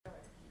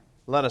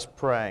Let us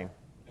pray.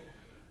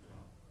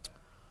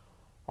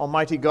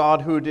 Almighty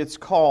God, who didst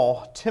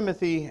call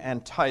Timothy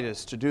and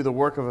Titus to do the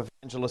work of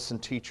evangelists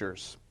and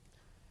teachers,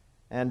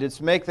 and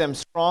didst make them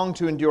strong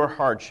to endure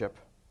hardship,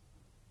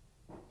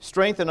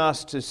 strengthen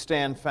us to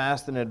stand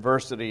fast in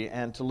adversity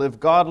and to live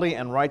godly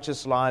and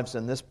righteous lives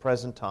in this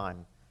present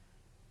time,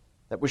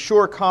 that with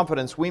sure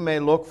confidence we may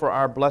look for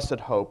our blessed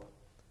hope,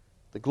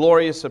 the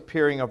glorious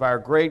appearing of our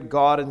great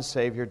God and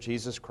Savior,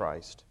 Jesus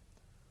Christ,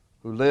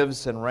 who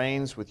lives and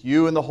reigns with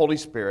you in the Holy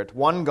Spirit,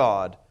 one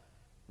God,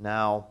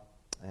 now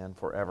and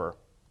forever.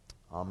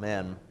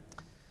 Amen.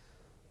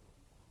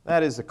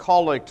 That is the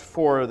collect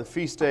for the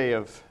feast day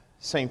of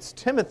Saints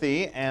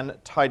Timothy and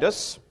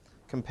Titus,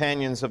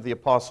 companions of the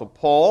Apostle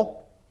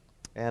Paul,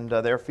 and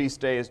their feast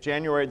day is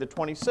January the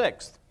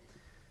 26th.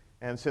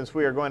 And since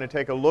we are going to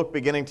take a look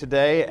beginning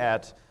today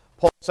at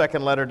Paul's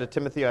second letter to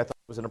Timothy, I thought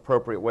it was an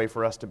appropriate way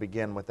for us to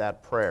begin with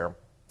that prayer.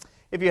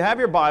 If you have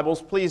your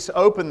Bibles, please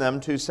open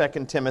them to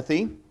 2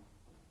 Timothy.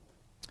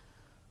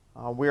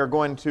 We are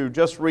going to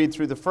just read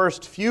through the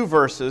first few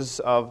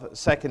verses of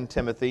 2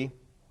 Timothy,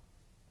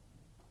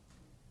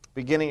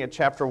 beginning at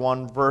chapter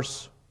 1,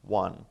 verse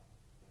 1.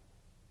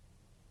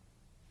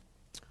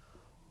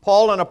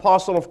 Paul, an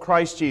apostle of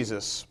Christ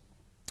Jesus,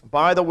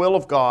 by the will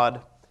of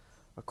God,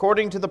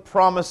 according to the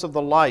promise of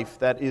the life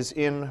that is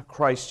in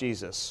Christ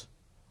Jesus,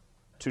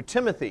 to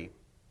Timothy,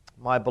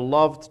 my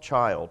beloved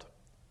child,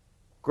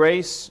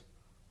 grace,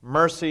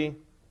 mercy,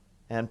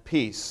 and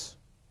peace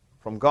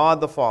from God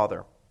the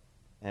Father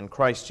and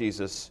Christ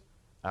Jesus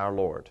our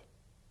Lord.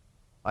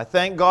 I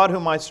thank God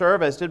whom I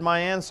serve, as did my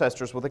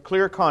ancestors, with a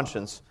clear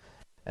conscience,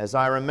 as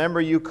I remember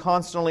you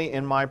constantly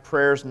in my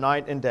prayers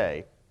night and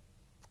day.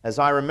 As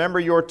I remember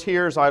your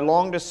tears, I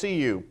long to see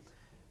you,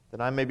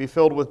 that I may be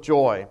filled with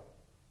joy.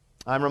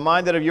 I am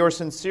reminded of your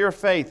sincere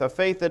faith, a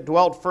faith that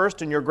dwelt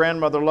first in your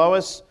grandmother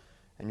Lois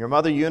and your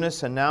mother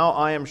Eunice, and now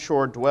I am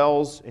sure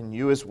dwells in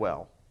you as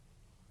well.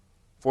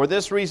 For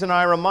this reason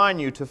I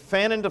remind you to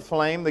fan into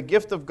flame the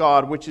gift of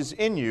God which is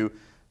in you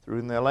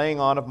through the laying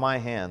on of my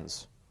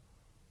hands.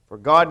 For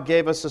God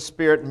gave us a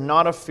spirit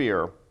not of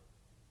fear,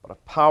 but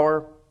of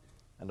power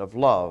and of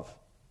love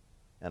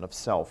and of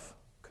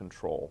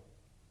self-control.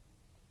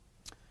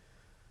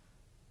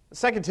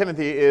 2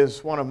 Timothy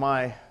is one of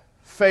my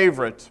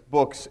favorite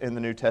books in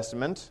the New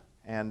Testament,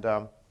 and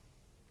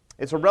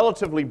it's a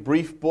relatively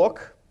brief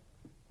book,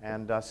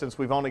 and since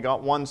we've only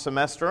got one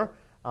semester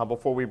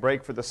before we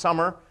break for the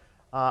summer,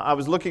 I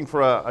was looking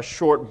for a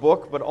short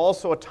book, but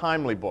also a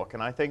timely book,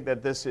 and I think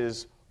that this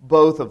is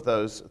both of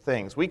those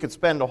things. We could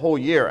spend a whole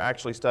year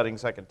actually studying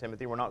 2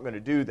 Timothy. We're not going to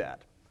do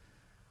that.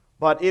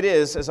 But it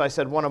is, as I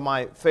said, one of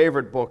my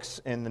favorite books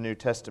in the New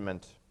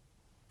Testament.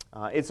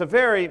 It's a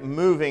very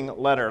moving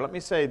letter. Let me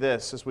say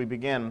this as we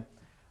begin.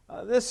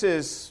 This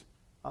is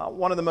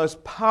one of the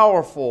most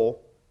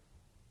powerful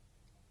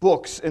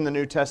books in the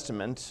New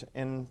Testament,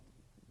 in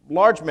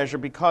large measure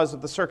because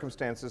of the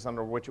circumstances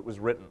under which it was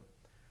written.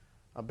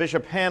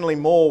 Bishop Handley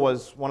Moule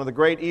was one of the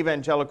great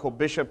evangelical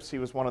bishops. He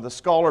was one of the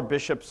scholar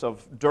bishops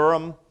of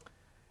Durham.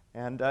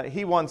 And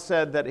he once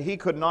said that he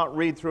could not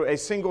read through a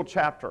single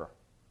chapter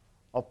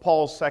of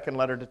Paul's second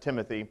letter to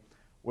Timothy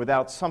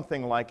without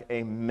something like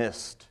a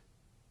mist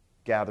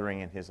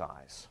gathering in his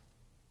eyes.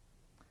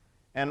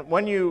 And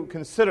when you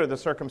consider the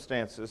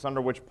circumstances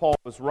under which Paul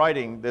was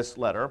writing this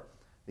letter,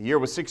 the year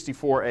was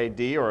 64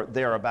 A.D. or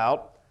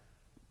thereabout,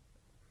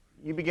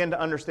 you begin to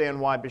understand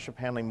why Bishop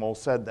Handley Moule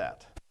said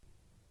that.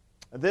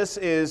 This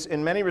is,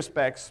 in many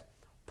respects,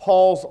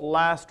 Paul's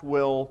last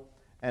will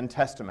and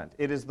testament.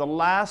 It is the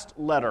last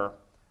letter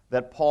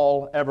that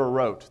Paul ever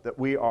wrote that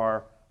we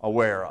are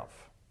aware of.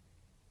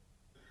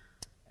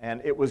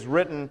 And it was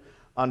written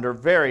under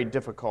very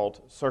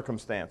difficult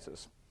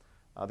circumstances.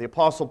 The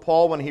Apostle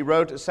Paul, when he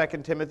wrote 2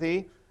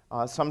 Timothy,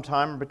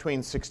 sometime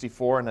between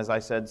 64 and, as I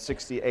said,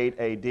 68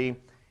 A.D.,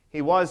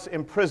 he was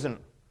in prison.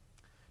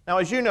 Now,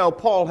 as you know,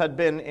 Paul had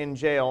been in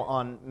jail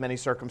on many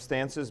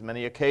circumstances,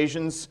 many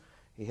occasions.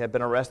 He had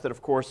been arrested,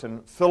 of course,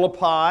 in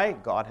Philippi.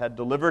 God had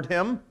delivered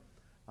him,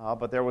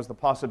 but there was the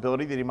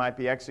possibility that he might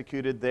be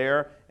executed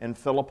there in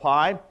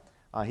Philippi.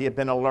 He had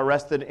been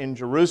arrested in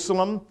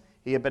Jerusalem.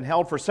 He had been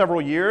held for several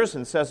years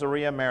in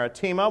Caesarea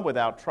Maritima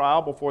without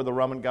trial before the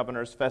Roman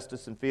governors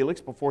Festus and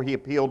Felix, before he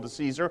appealed to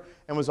Caesar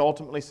and was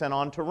ultimately sent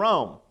on to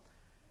Rome.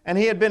 And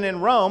he had been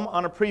in Rome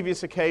on a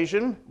previous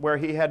occasion where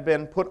he had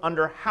been put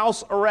under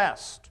house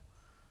arrest.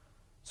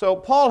 So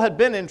Paul had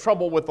been in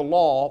trouble with the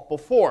law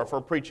before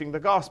for preaching the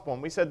gospel.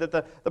 And we said that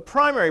the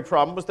primary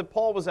problem was that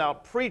Paul was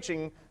out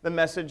preaching the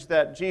message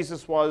that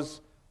Jesus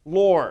was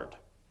Lord.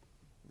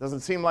 It doesn't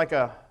seem like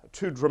a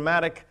too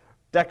dramatic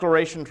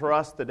declaration for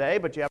us today,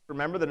 but you have to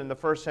remember that in the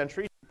first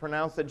century, to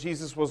pronounce that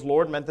Jesus was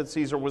Lord meant that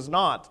Caesar was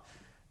not.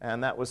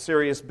 And that was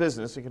serious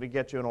business. It could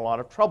get you in a lot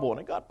of trouble. And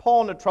it got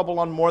Paul into trouble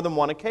on more than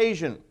one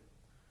occasion.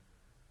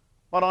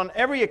 But on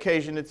every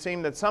occasion, it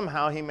seemed that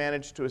somehow he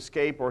managed to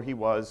escape or he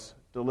was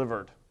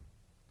delivered.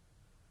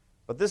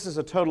 But this is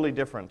a totally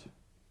different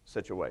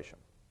situation.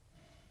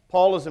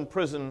 Paul is in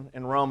prison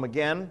in Rome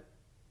again.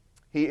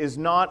 he is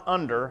not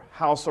under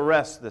house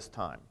arrest this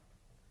time.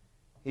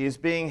 He is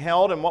being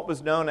held in what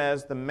was known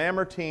as the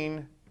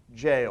Mamertine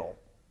Jail.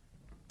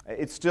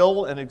 It's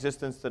still in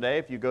existence today.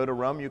 If you go to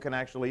Rome, you can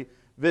actually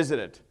visit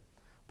it.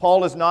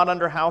 Paul is not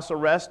under house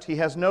arrest. He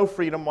has no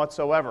freedom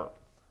whatsoever.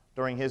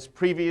 During his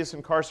previous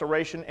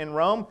incarceration in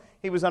Rome,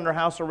 he was under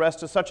house arrest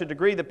to such a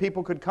degree that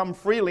people could come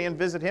freely and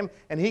visit him,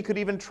 and he could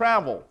even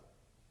travel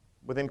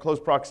within close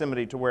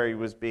proximity to where he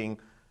was being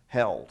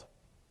held.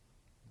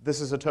 This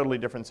is a totally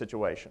different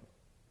situation.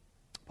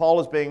 Paul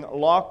is being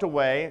locked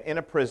away in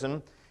a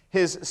prison.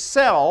 His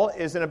cell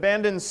is an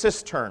abandoned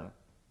cistern,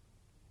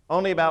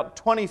 only about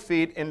 20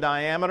 feet in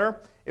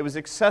diameter. It was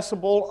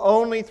accessible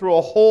only through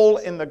a hole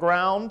in the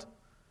ground,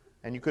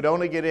 and you could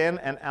only get in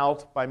and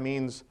out by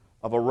means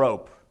of a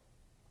rope.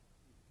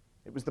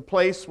 It was the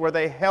place where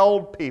they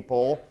held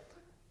people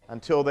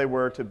until they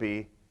were to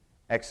be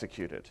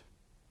executed.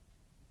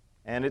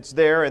 And it's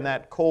there in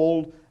that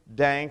cold,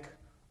 dank,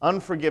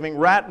 unforgiving,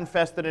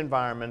 rat-infested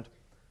environment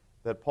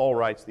that Paul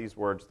writes these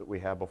words that we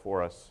have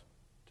before us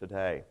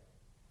today.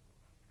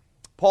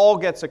 Paul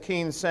gets a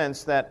keen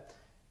sense that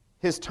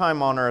his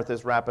time on earth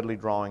is rapidly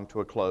drawing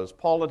to a close.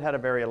 Paul had a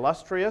very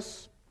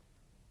illustrious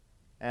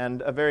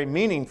and a very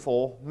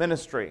meaningful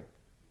ministry.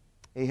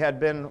 He had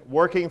been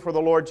working for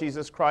the Lord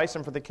Jesus Christ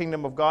and for the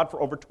kingdom of God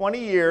for over 20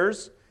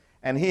 years,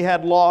 and he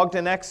had logged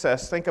in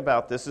excess, think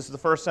about this is the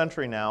first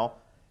century now,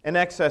 in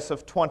excess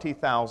of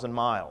 20,000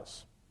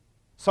 miles.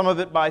 Some of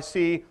it by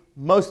sea,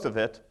 most of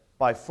it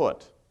by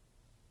foot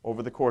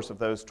over the course of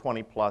those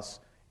 20-plus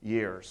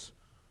years.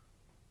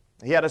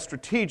 He had a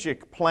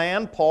strategic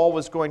plan. Paul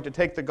was going to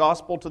take the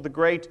gospel to the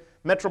great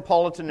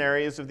metropolitan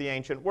areas of the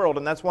ancient world,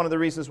 and that's one of the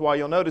reasons why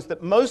you'll notice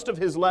that most of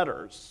his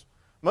letters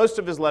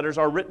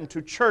are written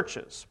to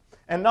churches,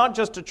 and not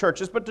just to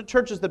churches, but to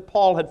churches that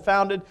Paul had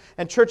founded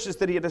and churches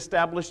that he had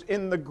established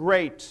in the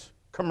great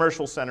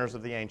commercial centers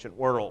of the ancient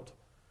world,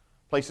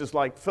 places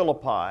like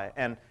Philippi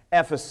and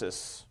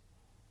Ephesus.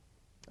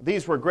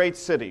 These were great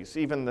cities,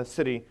 even the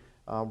city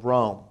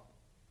Rome.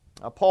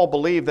 Paul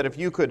believed that if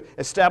you could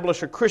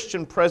establish a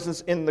Christian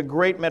presence in the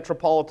great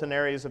metropolitan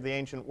areas of the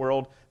ancient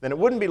world, then it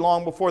wouldn't be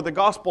long before the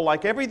gospel,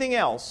 like everything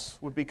else,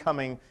 would be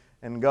coming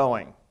and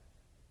going.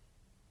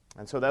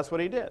 And so that's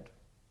what he did.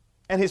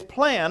 And his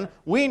plan,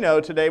 we know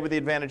today with the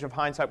advantage of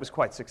hindsight, was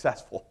quite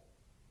successful.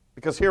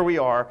 Because here we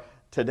are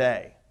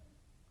today.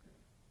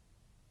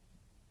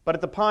 But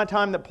at the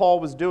time that Paul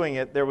was doing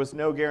it, there was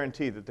no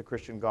guarantee that the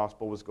Christian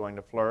gospel was going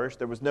to flourish.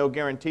 There was no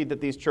guarantee that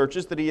these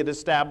churches that he had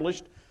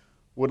established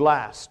would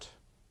last.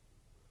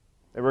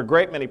 There were a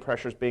great many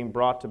pressures being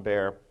brought to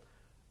bear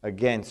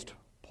against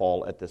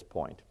Paul at this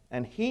point.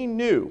 And he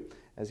knew,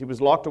 as he was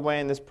locked away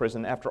in this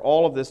prison, after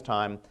all of this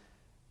time,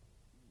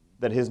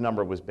 that his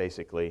number was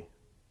basically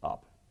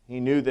up. He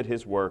knew that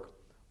his work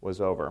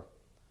was over.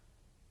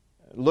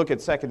 Look at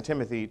 2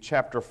 Timothy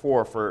chapter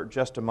 4 for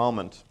just a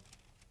moment.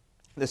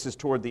 This is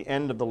toward the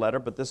end of the letter,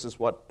 but this is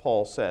what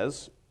Paul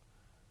says.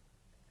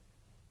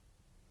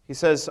 He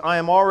says, I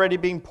am already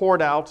being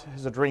poured out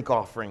as a drink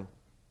offering,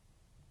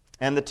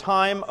 and the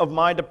time of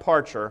my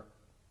departure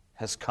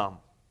has come.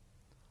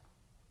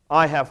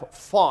 I have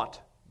fought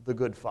the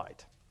good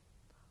fight.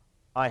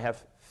 I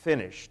have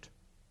finished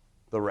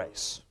the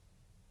race.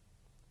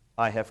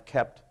 I have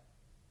kept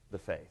the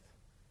faith.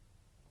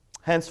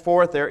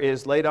 Henceforth there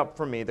is laid up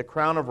for me the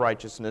crown of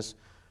righteousness,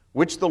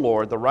 which the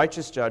Lord, the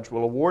righteous judge,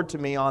 will award to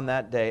me on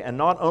that day, and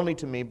not only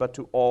to me, but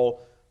to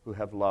all who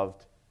have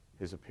loved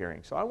his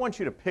appearing. So I want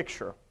you to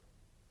picture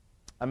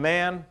a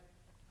man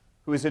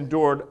who has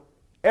endured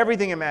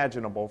everything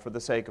imaginable for the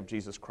sake of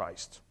Jesus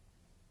Christ.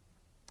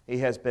 He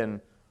has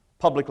been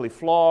publicly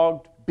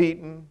flogged,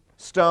 beaten,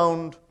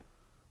 stoned.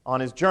 On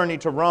his journey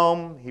to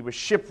Rome, he was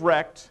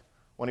shipwrecked.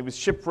 When he was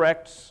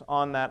shipwrecked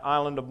on that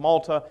island of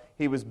Malta,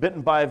 he was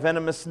bitten by a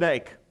venomous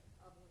snake.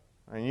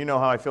 And you know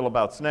how I feel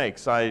about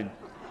snakes.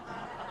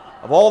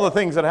 Of all the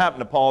things that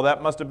happened to Paul,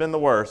 that must have been the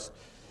worst.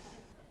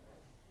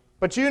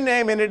 But you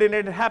name it, and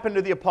it happened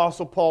to the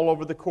Apostle Paul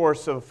over the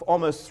course of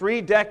almost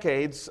 3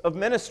 decades of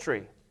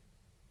ministry.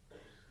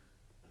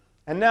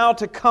 And now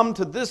to come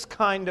to this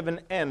kind of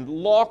an end,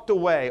 locked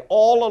away,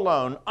 all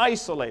alone,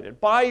 isolated,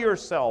 by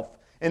yourself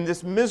in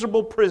this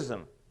miserable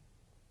prison,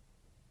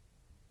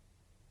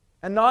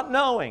 and not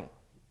knowing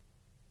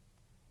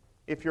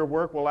if your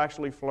work will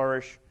actually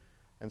flourish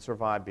and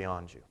survive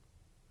beyond you.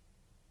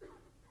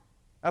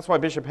 That's why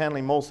Bishop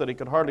Hanley Moule said he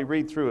could hardly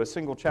read through a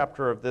single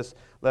chapter of this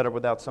letter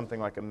without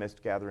something like a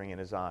mist gathering in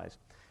his eyes.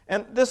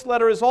 And this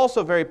letter is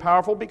also very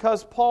powerful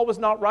because Paul was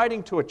not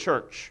writing to a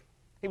church.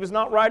 He was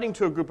not writing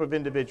to a group of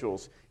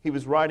individuals. He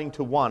was writing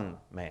to one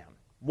man,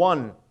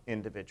 one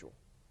individual,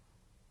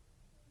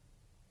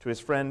 to his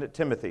friend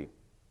Timothy,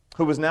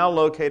 who was now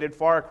located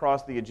far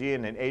across the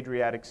Aegean and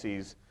Adriatic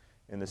seas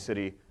in the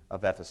city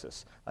of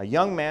Ephesus, a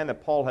young man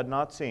that Paul had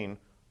not seen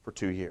for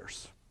 2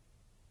 years.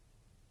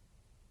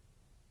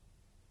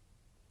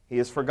 He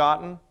is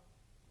forgotten,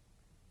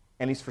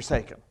 and he's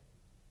forsaken.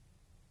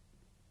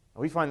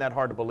 We find that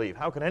hard to believe.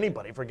 How could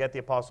anybody forget the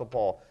Apostle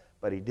Paul?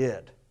 But he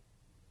did.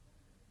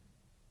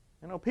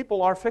 You know,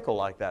 people are fickle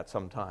like that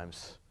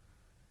sometimes.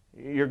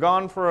 You're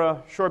gone for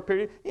a short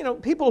period. You know,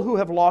 people who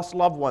have lost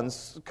loved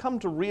ones come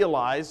to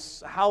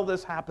realize how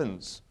this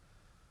happens.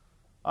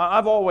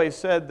 I've always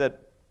said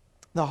that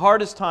the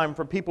hardest time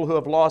for people who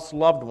have lost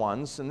loved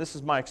ones, and this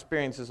is my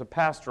experience as a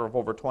pastor of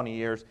over 20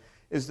 years,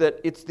 is that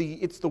it's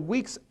the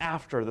weeks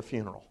after the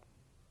funeral.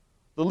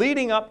 The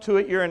leading up to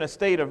it, you're in a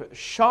state of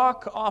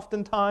shock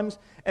oftentimes,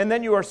 and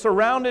then you are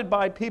surrounded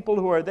by people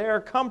who are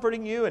there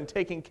comforting you and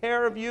taking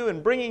care of you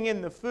and bringing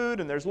in the food,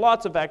 and there's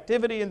lots of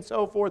activity and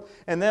so forth,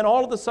 and then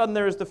all of a sudden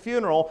there is the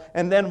funeral,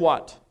 and then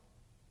what?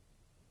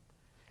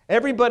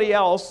 Everybody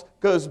else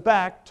goes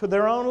back to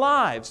their own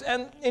lives,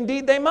 and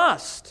indeed they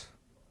must.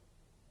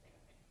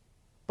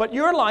 But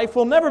your life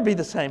will never be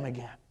the same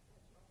again.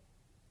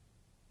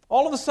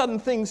 All of a sudden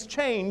things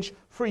change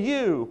for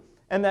you,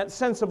 and that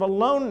sense of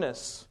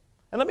aloneness.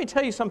 And let me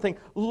tell you something,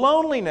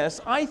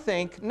 loneliness, I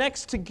think,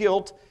 next to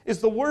guilt, is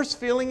the worst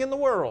feeling in the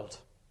world.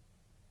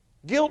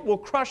 Guilt will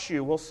crush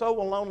you, will so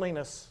will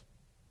loneliness.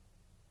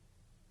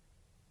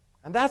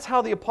 And that's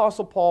how the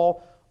Apostle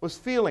Paul was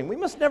feeling. We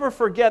must never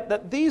forget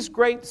that these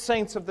great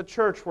saints of the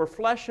church were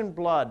flesh and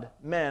blood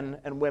men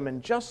and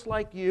women, just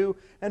like you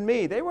and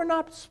me. They were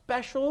not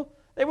special.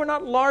 They were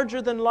not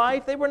larger than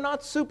life. They were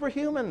not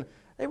superhuman.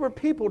 They were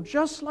people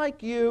just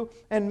like you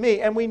and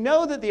me. And we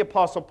know that the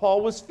Apostle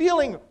Paul was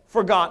feeling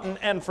forgotten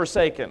and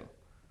forsaken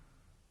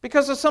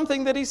because of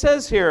something that he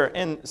says here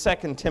in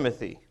 2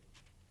 Timothy.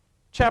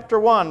 Chapter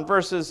 1,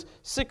 verses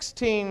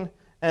 16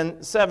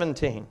 and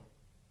 17.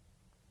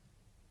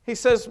 He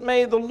says,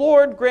 "May the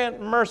Lord grant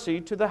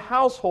mercy to the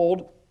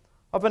household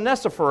of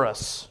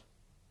Onesiphorus,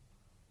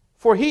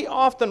 for he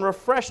often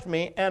refreshed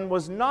me and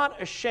was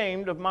not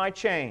ashamed of my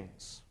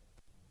chains.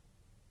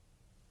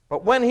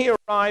 But when he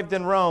arrived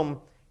in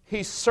Rome,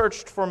 he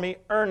searched for me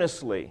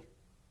earnestly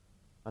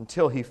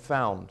until he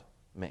found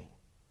me.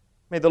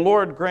 May the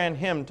Lord grant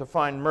him to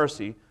find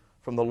mercy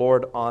from the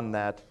Lord on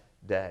that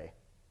day."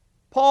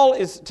 Paul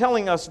is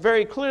telling us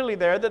very clearly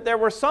there that there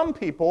were some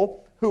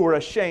people who were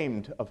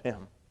ashamed of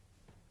him.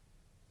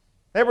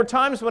 There were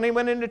times when he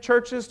went into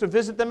churches to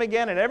visit them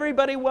again, and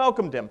everybody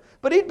welcomed him.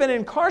 But he'd been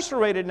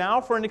incarcerated now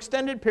for an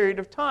extended period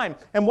of time.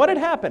 And what had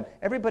happened?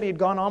 Everybody had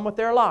gone on with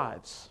their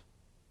lives.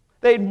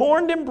 They'd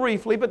mourned him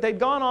briefly, but they'd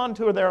gone on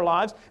to their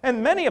lives,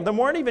 and many of them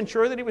weren't even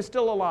sure that he was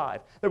still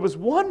alive. There was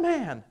one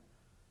man,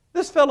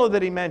 this fellow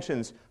that he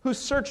mentions, who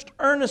searched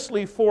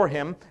earnestly for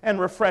him and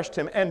refreshed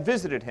him and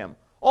visited him.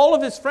 All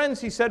of his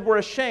friends, he said, were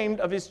ashamed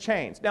of his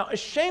chains. Now,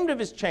 ashamed of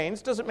his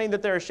chains doesn't mean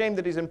that they're ashamed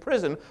that he's in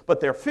prison, but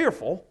they're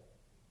fearful.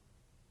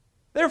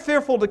 They're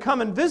fearful to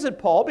come and visit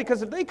Paul,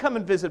 because if they come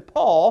and visit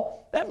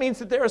Paul, that means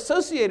that they're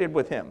associated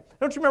with him.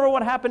 Don't you remember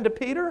what happened to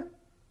Peter?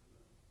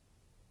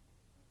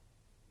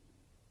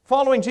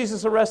 Following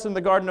Jesus' arrest in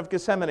the Garden of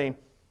Gethsemane,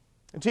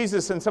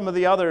 Jesus and some of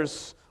the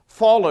others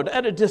followed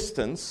at a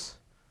distance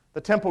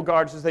the temple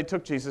guards as they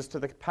took Jesus to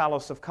the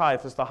palace of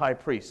Caiaphas, the high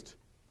priest.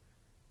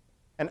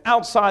 And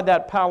outside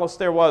that palace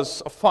there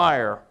was a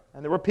fire,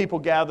 and there were people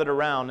gathered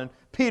around, and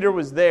Peter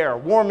was there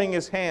warming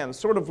his hands,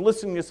 sort of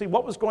listening to see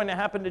what was going to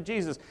happen to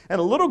Jesus. And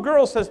a little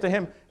girl says to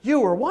him, "You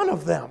were one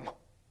of them."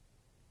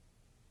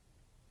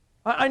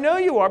 "I know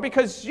you are,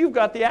 because you've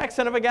got the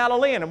accent of a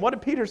Galilean." And what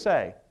did Peter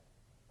say?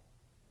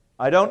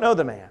 "I don't know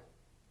the man."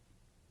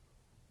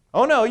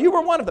 "Oh no, you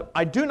were one of them."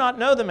 "I do not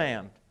know the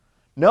man."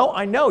 "No,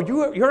 I know,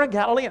 you're a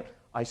Galilean."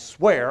 "I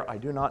swear I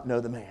do not know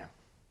the man."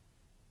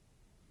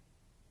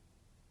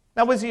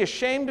 Now, was he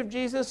ashamed of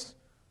Jesus?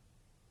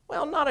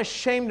 Well, not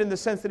ashamed in the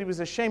sense that he was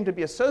ashamed to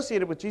be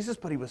associated with Jesus,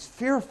 but he was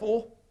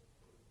fearful.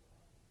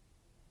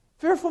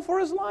 Fearful for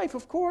his life,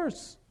 of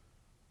course.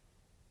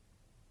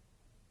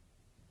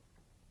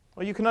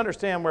 Well, you can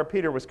understand where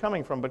Peter was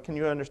coming from, but can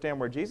you understand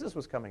where Jesus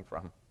was coming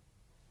from?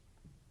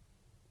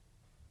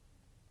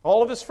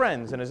 All of his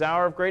friends in his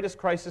hour of greatest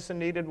crisis and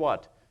need had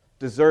what?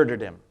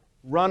 Deserted him,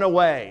 run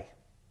away.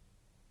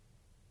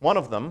 One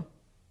of them,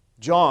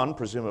 John,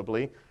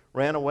 presumably,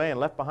 ran away and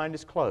left behind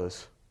his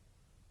clothes.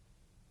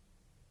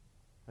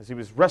 As he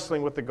was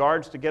wrestling with the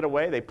guards to get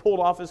away, they pulled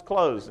off his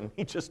clothes and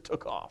he just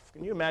took off.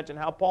 Can you imagine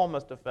how Paul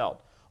must have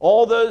felt?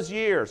 All those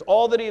years,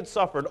 all that he had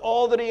suffered,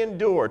 all that he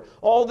endured,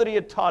 all that he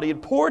had taught, he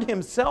had poured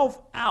himself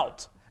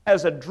out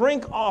as a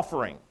drink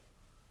offering.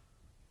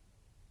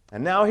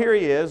 And now here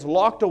he is,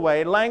 locked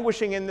away,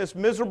 languishing in this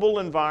miserable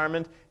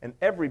environment, and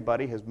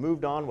everybody has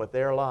moved on with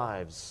their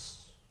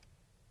lives.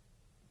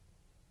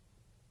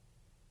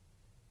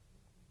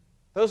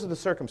 Those are the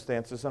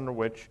circumstances under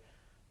which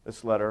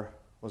this letter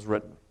was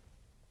written.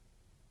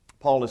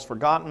 Paul is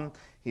forgotten,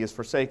 he is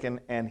forsaken,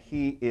 and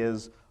he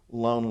is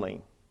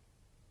lonely.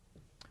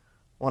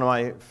 One of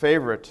my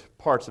favorite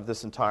parts of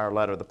this entire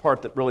letter, the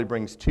part that really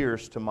brings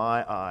tears to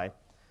my eye,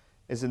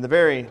 is in the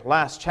very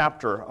last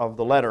chapter of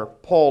the letter.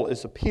 Paul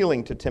is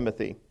appealing to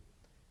Timothy,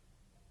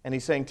 and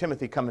he's saying,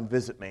 "Timothy, come and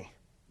visit me."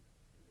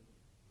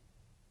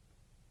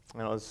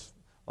 You know, it's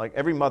like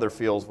every mother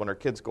feels when her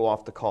kids go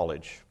off to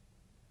college.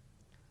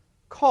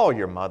 Call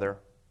your mother.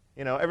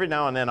 You know, every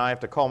now and then I have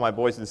to call my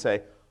boys and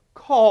say,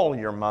 "Call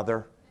your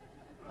mother."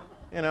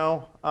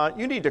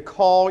 You need to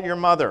call your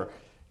mother.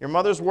 Your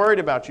mother's worried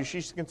about you.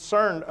 She's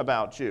concerned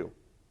about you.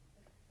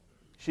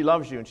 She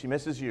loves you and she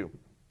misses you.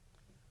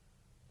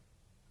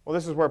 Well,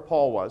 this is where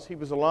Paul was. He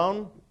was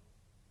alone,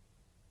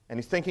 and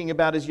he's thinking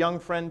about his young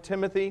friend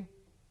Timothy,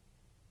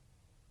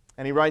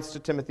 and he writes to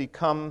Timothy,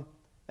 "Come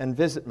and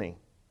visit me."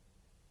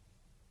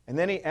 And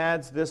then he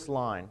adds this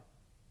line,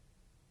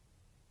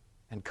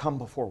 "And come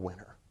before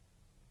winter."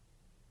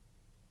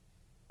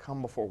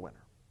 Come before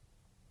winter.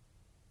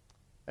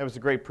 There was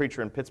a great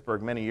preacher in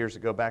Pittsburgh many years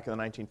ago, back in the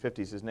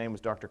 1950s. His name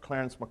was Dr.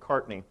 Clarence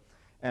McCartney,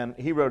 and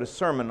he wrote a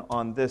sermon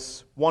on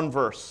this one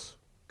verse,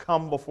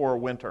 "Come before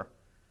winter."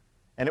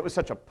 And it was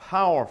such a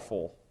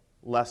powerful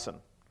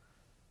lesson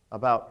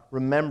about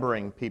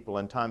remembering people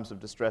in times of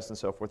distress and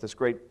so forth. This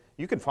great,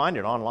 you can find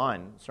it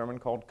online, a sermon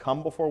called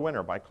 "Come Before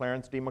Winter" by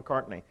Clarence D.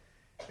 McCartney.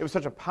 It was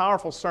such a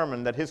powerful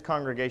sermon that his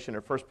congregation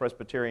at First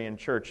Presbyterian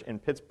Church in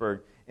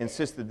Pittsburgh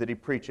insisted that he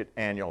preach it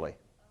annually.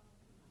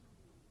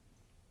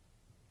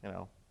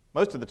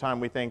 Most of the time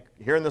we think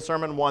hearing the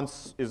sermon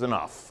once is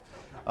enough.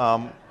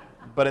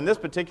 But in this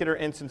particular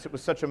instance, it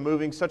was such a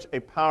moving, such a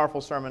powerful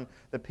sermon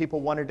that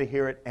people wanted to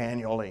hear it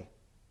annually.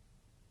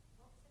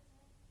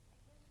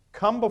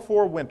 "Come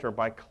Before Winter"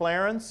 by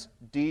Clarence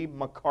D.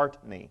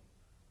 McCartney.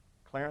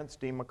 Clarence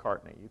D.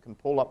 McCartney. You can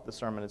pull up the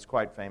sermon. It's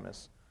quite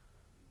famous.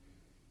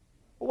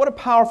 But what a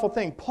powerful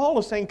thing. Paul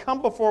is saying,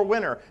 "Come before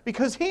winter,"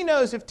 because he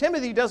knows if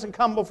Timothy doesn't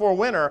come before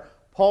winter,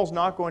 Paul's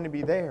not going to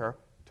be there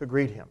to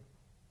greet him.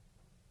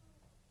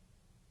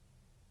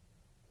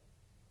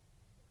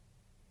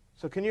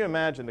 So can you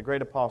imagine the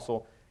great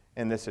apostle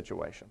in this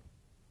situation?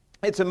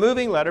 It's a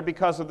moving letter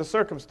because of the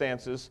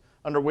circumstances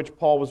under which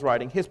Paul was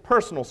writing, his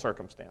personal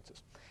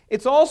circumstances.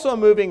 It's also a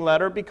moving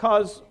letter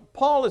because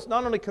Paul is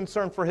not only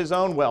concerned for his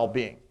own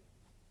well-being.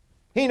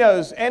 He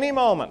knows any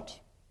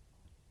moment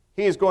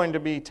he is going to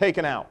be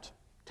taken out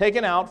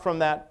from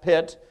that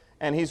pit,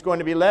 and he's going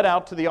to be led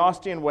out to the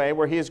Ostian Way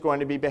where he is going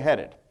to be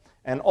beheaded.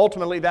 And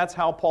ultimately, that's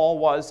how Paul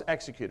was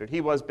executed.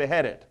 He was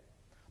beheaded.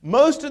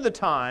 Most of the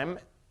time,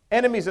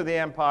 enemies of the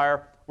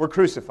empire were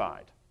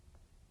crucified,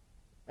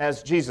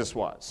 as Jesus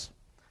was.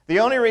 The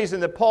only reason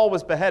that Paul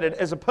was beheaded,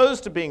 as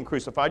opposed to being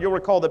crucified, you'll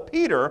recall that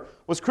Peter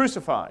was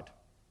crucified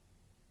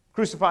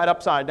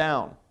upside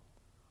down.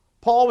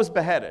 Paul was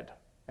beheaded.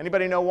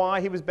 Anybody know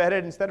why he was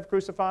beheaded instead of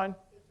crucified?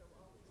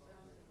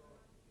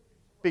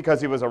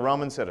 Because he was a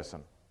Roman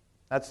citizen.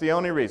 That's the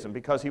only reason,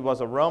 because he was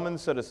a Roman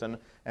citizen,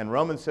 and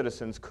Roman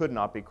citizens could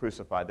not be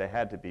crucified. They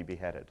had to be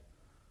beheaded.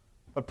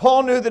 But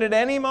Paul knew that at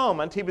any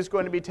moment he was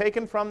going to be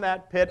taken from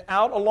that pit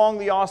out along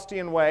the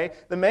Ostian Way,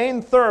 the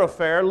main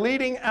thoroughfare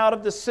leading out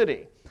of the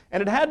city.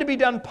 And it had to be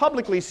done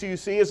publicly, so you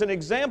see, as an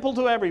example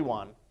to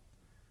everyone.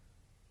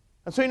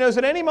 And so he knows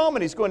at any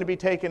moment he's going to be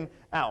taken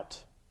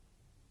out.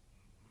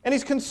 And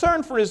he's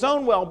concerned for his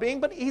own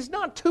well-being, but he's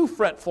not too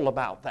fretful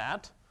about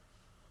that.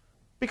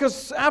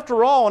 Because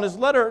after all, in his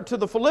letter to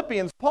the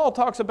Philippians, Paul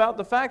talks about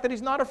the fact that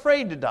he's not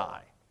afraid to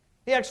die.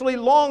 He actually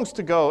longs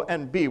to go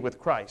and be with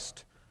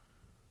Christ.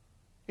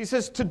 He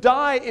says to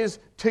die is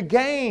to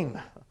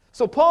gain.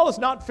 So Paul is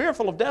not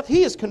fearful of death.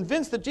 He is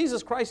convinced that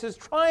Jesus Christ has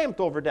triumphed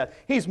over death.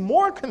 He's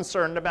more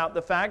concerned about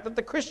the fact that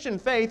the Christian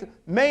faith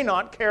may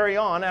not carry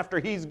on after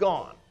he's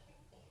gone.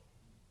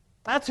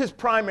 That's his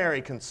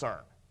primary concern.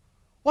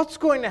 What's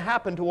going to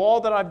happen to all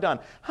that I've done?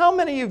 How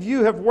many of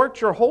you have worked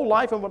your whole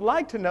life and would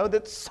like to know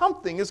that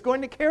something is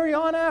going to carry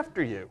on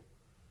after you?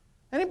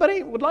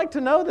 Anybody would like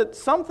to know that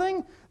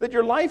something, that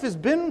your life has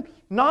been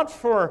not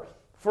for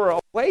a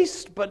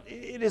waste, but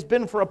it has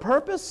been for a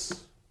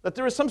purpose? That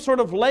there is some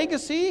sort of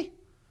legacy?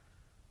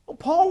 Well,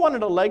 Paul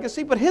wanted a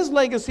legacy, but his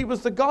legacy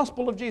was the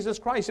gospel of Jesus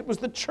Christ. It was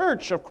the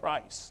church of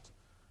Christ.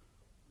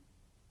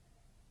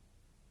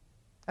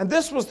 And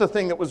this was the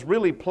thing that was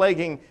really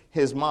plaguing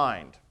his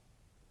mind.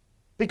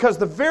 Because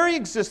the very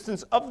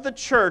existence of the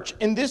church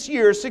in this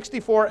year,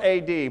 64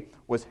 AD,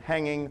 was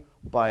hanging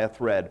by a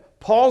thread.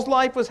 Paul's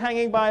life was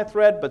hanging by a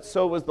thread, but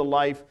so was the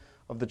life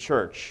of the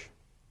church.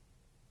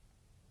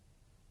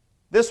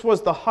 This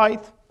was the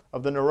height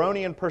of the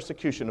Neronian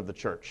persecution of the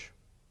church.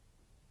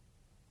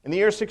 In the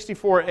year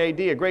 64 AD,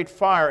 a great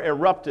fire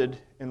erupted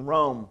in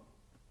Rome,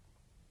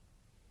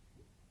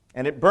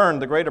 and it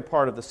burned the greater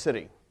part of the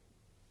city.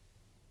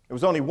 There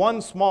was only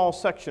one small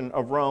section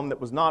of Rome that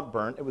was not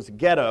burnt. It was a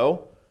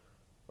ghetto,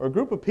 or a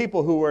group of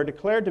people who were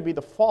declared to be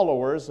the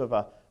followers of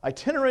an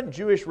itinerant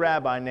Jewish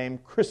rabbi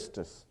named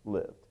Christus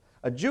lived.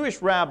 A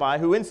Jewish rabbi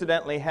who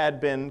incidentally had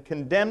been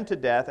condemned to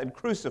death and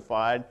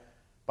crucified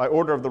by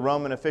order of the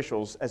Roman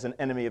officials as an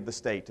enemy of the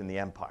state and the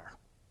empire.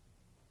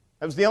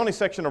 That was the only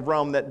section of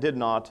Rome that did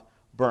not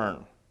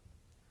burn.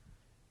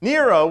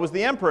 Nero was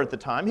the emperor at the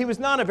time. He was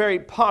not a very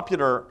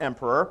popular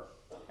emperor,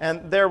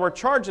 and there were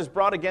charges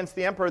brought against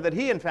the emperor that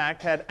he, in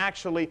fact, had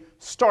actually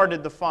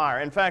started the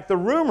fire. In fact, the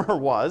rumor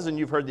was, and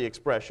you've heard the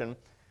expression,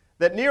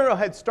 that Nero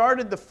had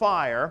started the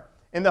fire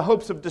in the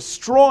hopes of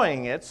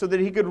destroying it so that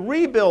he could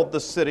rebuild the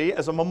city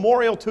as a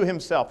memorial to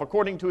himself,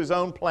 according to his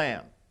own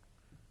plan.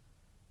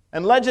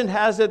 And legend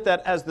has it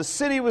that as the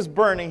city was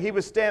burning, he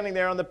was standing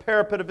there on the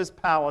parapet of his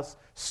palace,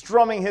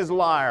 strumming his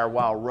lyre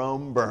while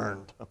Rome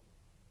burned.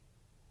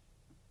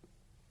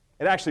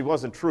 It actually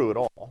wasn't true at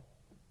all.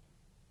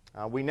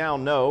 We now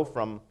know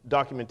from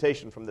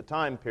documentation from the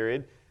time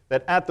period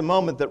that at the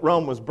moment that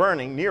Rome was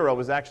burning, Nero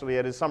was actually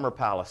at his summer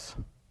palace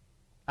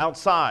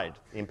outside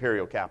the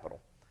imperial capital.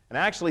 And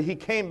actually he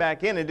came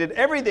back in and did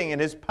everything in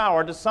his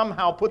power to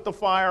somehow put the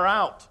fire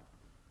out,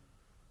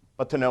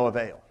 but to no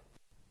avail.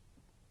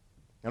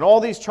 And all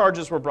these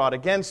charges were brought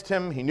against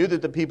him. He knew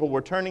that the people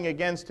were turning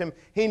against him.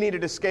 He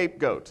needed a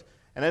scapegoat.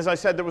 And as I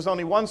said, there was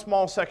only one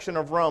small section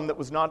of Rome that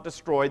was not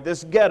destroyed,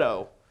 this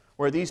ghetto,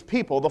 where these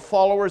people, the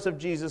followers of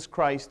Jesus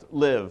Christ,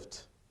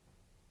 lived.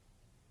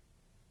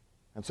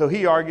 And so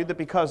he argued that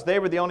because they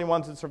were the only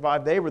ones that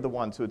survived, they were the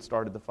ones who had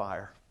started the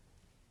fire.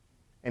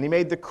 And he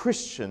made the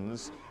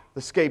Christians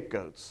the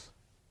scapegoats.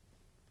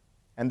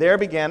 And there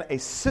began a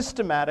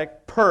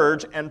systematic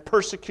purge and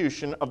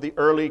persecution of the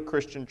early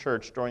Christian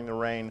church during the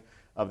reign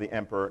of the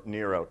Emperor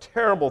Nero.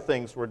 Terrible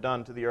things were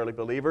done to the early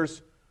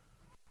believers.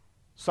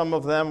 Some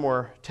of them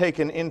were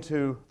taken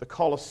into the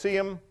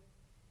Colosseum.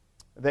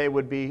 They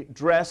would be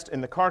dressed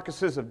in the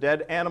carcasses of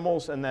dead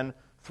animals and then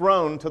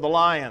thrown to the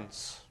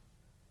lions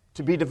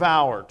to be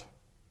devoured.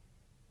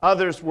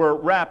 Others were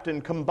wrapped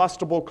in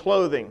combustible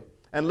clothing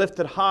and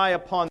lifted high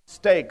upon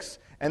stakes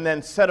and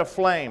then set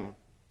aflame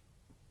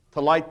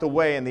to light the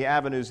way in the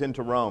avenues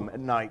into Rome at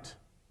night.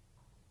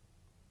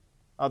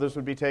 Others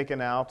would be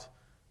taken out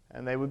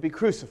and they would be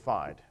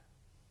crucified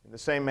in the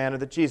same manner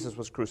that Jesus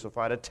was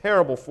crucified, a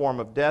terrible form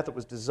of death that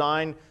was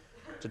designed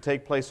to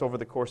take place over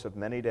the course of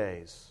many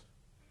days.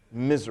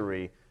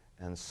 Misery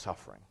and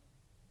suffering.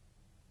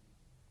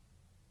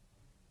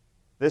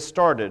 This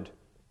started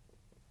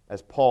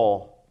as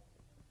Paul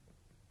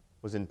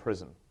was in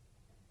prison.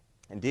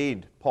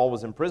 Indeed, Paul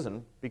was in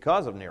prison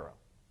because of Nero.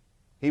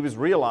 It was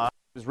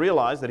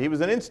realized that he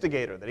was an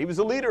instigator, that he was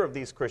a leader of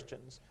these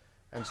Christians.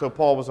 And so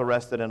Paul was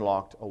arrested and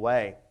locked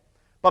away.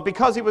 But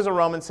because he was a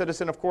Roman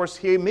citizen, of course,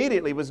 he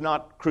immediately was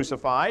not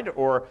crucified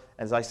or,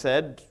 as I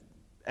said,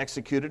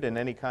 executed in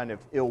any kind of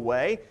ill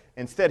way.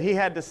 Instead, he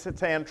had to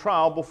stand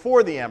trial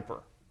before the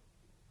emperor.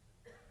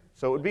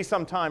 So it would be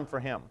some time for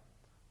him.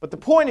 But the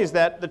point is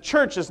that the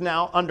church is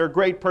now under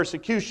great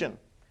persecution.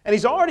 And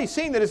he's already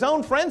seen that his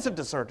own friends have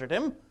deserted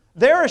him.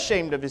 They're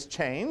ashamed of his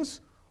chains.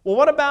 Well,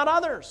 what about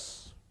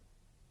others?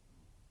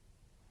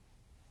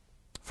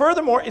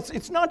 Furthermore,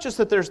 it's not just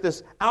that there's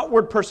this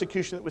outward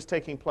persecution that was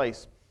taking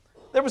place.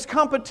 There was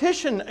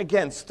competition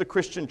against the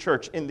Christian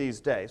church in these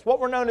days. What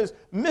were known as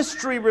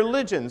mystery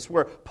religions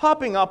were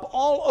popping up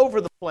all over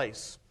the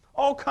place.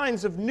 All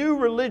kinds of new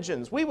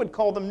religions. We would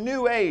call them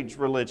New Age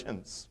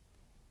religions.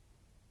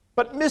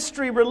 But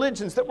mystery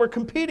religions that were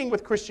competing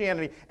with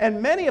Christianity,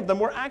 and many of them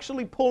were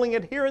actually pulling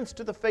adherents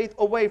to the faith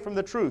away from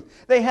the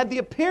truth. They had the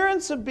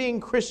appearance of being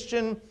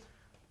Christian,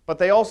 but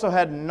they also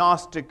had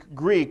Gnostic,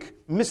 Greek,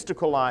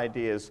 mystical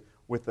ideas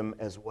with them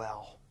as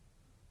well.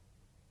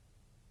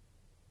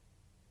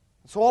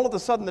 So all of a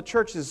sudden the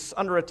church is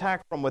under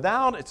attack from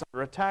without, it's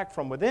under attack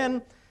from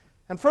within.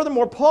 And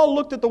furthermore, Paul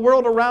looked at the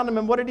world around him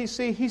and what did he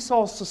see? He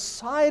saw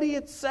society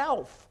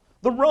itself,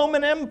 the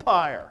Roman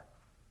Empire,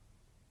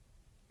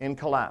 in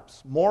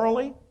collapse.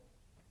 Morally,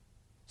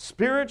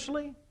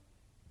 spiritually,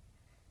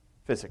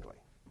 physically.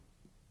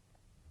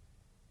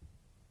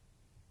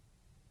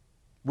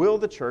 Will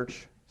the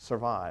church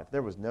survive?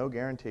 There was no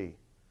guarantee.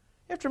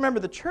 You have to remember,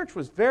 the church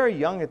was very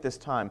young at this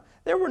time.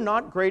 There were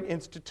not great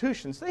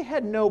institutions. They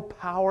had no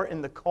power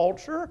in the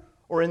culture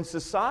or in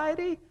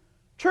society.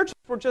 Churches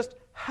were just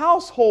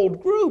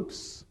household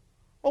groups,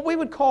 what we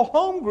would call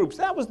home groups.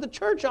 That was the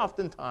church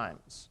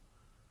oftentimes.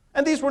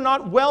 And these were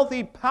not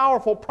wealthy,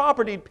 powerful,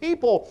 propertied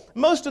people.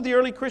 Most of the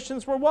early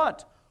Christians were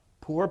what?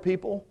 Poor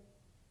people.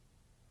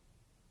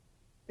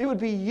 It would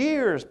be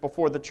years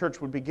before the church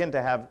would begin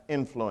to have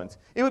influence.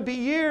 It would be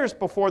years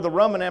before the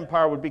Roman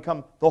Empire would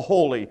become the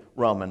Holy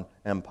Roman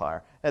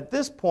Empire. At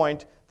this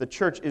point, the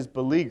church is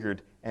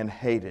beleaguered and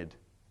hated.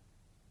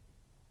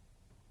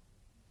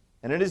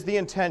 And it is the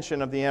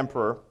intention of the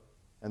emperor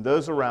and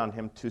those around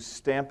him to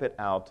stamp it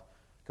out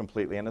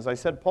completely. And as I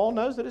said, Paul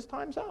knows that his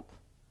time's up.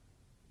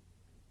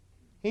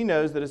 He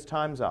knows that his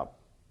time's up.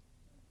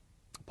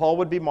 Paul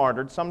would be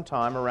martyred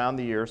sometime around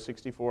the year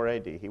 64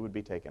 AD. He would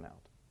be taken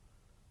out.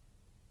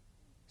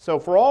 So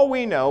for all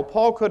we know,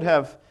 Paul could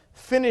have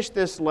finished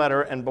this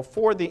letter, and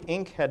before the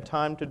ink had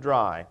time to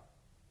dry,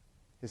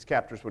 his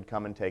captors would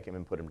come and take him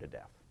and put him to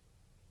death.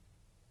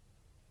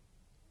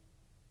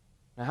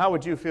 Now, how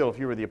would you feel if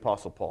you were the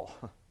Apostle Paul?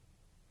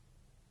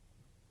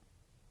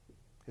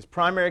 His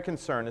primary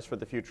concern is for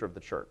the future of the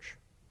church.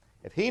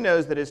 If he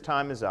knows that his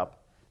time is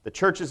up, the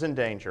church is in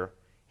danger,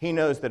 he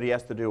knows that he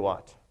has to do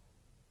what?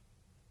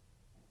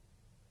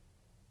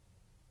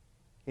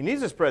 He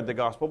needs to spread the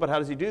gospel, but how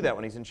does he do that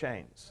when he's in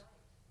chains?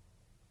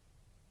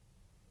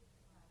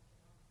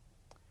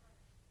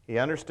 He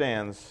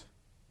understands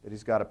that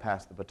he's got to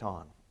pass the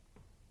baton.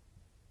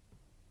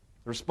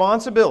 The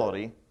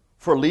responsibility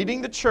for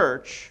leading the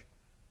church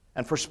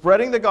and for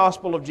spreading the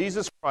gospel of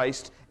Jesus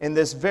Christ in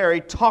this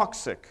very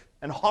toxic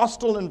and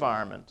hostile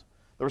environment,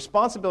 the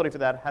responsibility for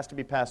that has to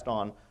be passed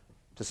on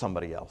to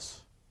somebody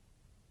else.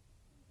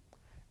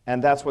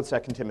 And that's what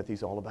 2 Timothy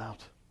is all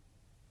about.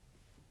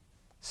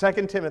 2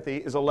 Timothy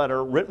is a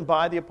letter written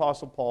by the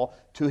Apostle Paul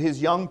to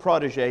his young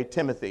protege,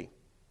 Timothy.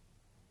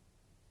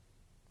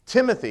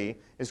 Timothy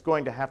is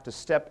going to have to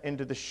step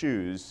into the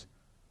shoes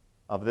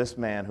of this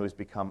man who has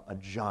become a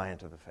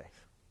giant of the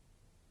faith.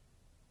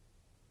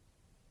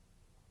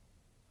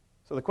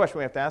 So the question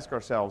we have to ask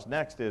ourselves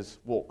next is,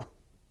 well,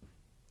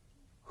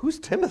 who's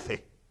Timothy?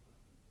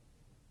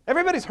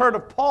 Everybody's heard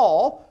of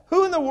Paul.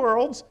 Who in the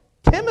world's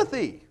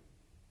Timothy?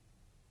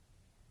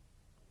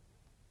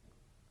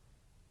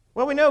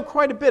 Well, we know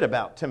quite a bit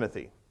about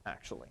Timothy,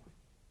 actually.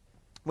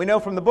 We know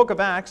from the book of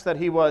Acts that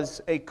he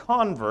was a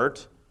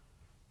convert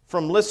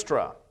from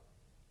Lystra.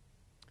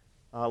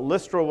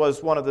 Lystra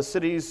was one of the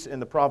cities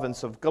in the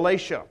province of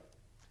Galatia.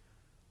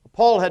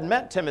 Paul had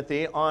met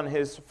Timothy on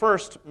his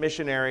first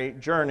missionary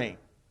journey.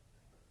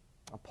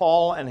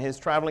 Paul and his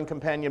traveling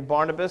companion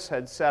Barnabas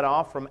had set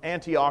off from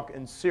Antioch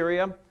in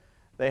Syria.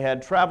 They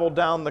had traveled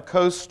down the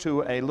coast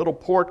to a little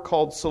port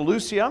called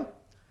Seleucia,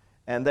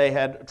 and they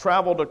had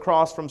traveled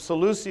across from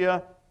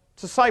Seleucia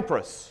to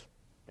Cyprus,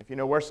 if you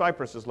know where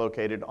Cyprus is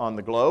located on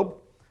the globe.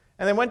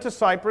 And they went to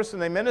Cyprus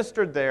and they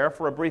ministered there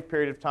for a brief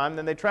period of time.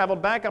 Then they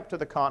traveled back up to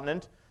the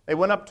continent. They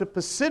went up to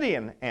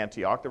Pisidian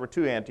Antioch. There were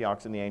two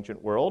Antiochs in the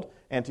ancient world,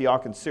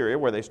 Antioch in Syria,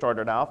 where they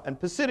started off, and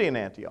Pisidian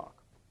Antioch.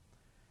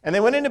 And they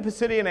went into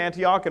Pisidian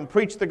Antioch and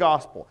preached the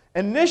gospel.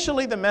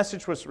 Initially, the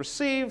message was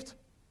received,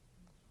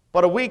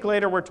 but a week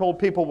later, we're told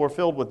people were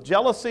filled with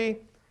jealousy,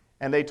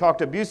 and they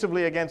talked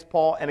abusively against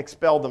Paul and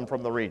expelled them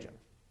from the region.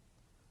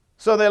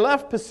 So they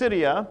left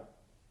Pisidia,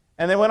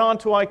 and they went on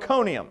to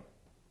Iconium,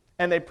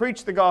 and they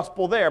preached the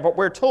gospel there. But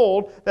we're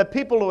told that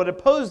people who had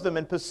opposed them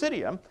in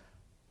Pisidia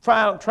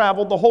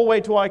traveled the whole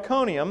way to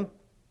Iconium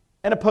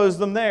and opposed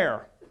them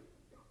there.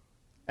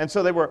 And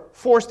so they were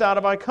forced out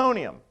of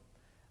Iconium.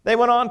 They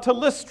went on to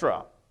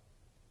Lystra.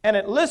 And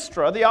at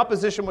Lystra, the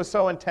opposition was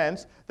so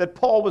intense that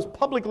Paul was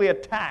publicly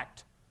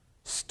attacked,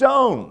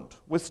 stoned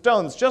with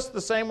stones, just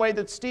the same way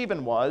that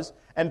Stephen was,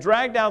 and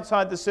dragged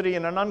outside the city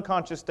in an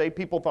unconscious state.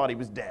 People thought he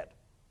was dead.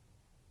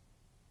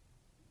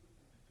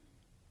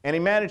 And he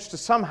managed to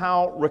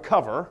somehow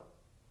recover,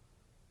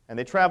 and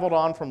they traveled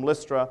on from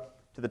Lystra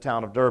to the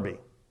town of Derbe.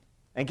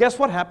 And guess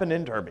what happened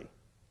in Derbe?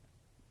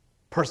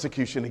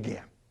 Persecution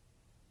again.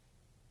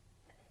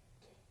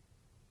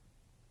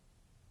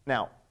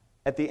 Now,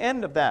 at the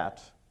end of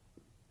that,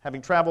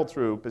 having traveled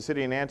through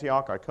Pisidian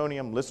Antioch,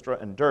 Iconium, Lystra,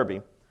 and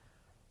Derbe,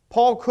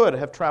 Paul could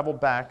have traveled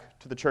back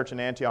to the church in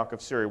Antioch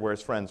of Syria where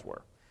his friends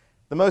were.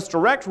 The most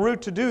direct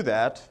route to do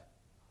that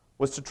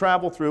was to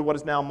travel through what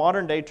is now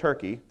modern-day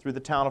Turkey, through the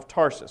town of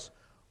Tarsus,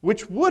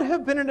 which would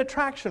have been an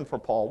attraction for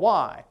Paul.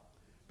 Why?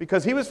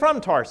 Because he was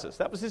from Tarsus.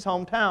 That was his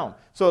hometown.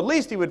 So at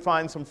least he would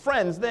find some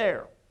friends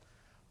there.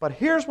 But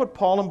here's what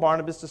Paul and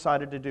Barnabas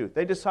decided to do.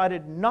 They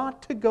decided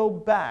not to go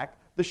back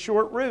the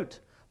short route,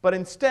 but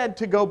instead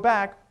to go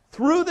back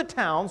through the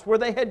towns where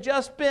they had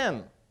just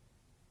been,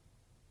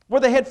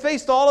 where they had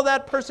faced all of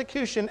that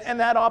persecution and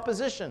that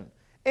opposition,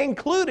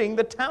 including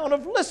the town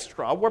of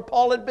Lystra, where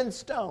Paul had been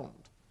stoned.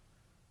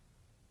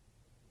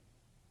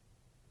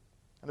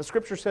 And the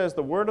Scripture says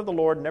the word of the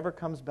Lord never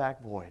comes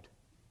back void.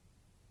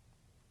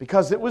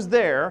 Because it was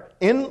there,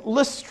 in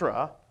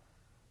Lystra,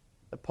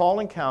 that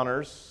Paul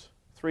encounters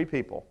three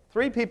people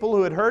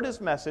who had heard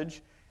his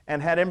message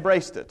and had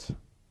embraced it.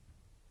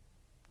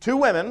 Two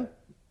women,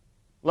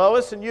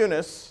 Lois and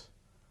Eunice,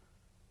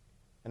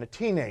 and a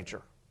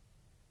teenager,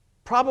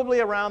 probably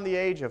around the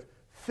age of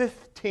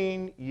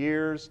 15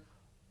 years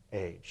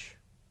age.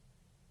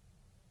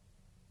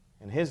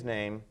 And his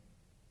name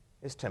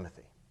is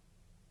Timothy.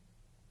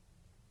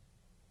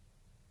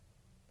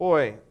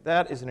 Boy,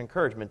 that is an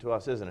encouragement to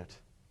us, isn't it?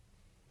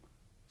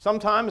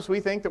 Sometimes we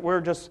think that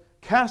we're just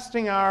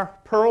casting our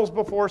pearls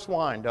before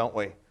swine, don't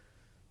we?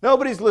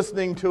 Nobody's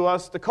listening to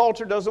us. The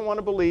culture doesn't want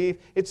to believe.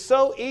 It's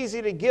so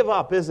easy to give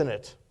up, isn't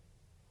it?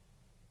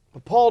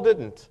 But Paul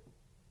didn't.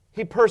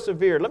 He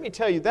persevered. Let me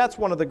tell you, that's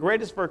one of the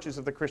greatest virtues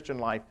of the Christian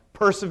life,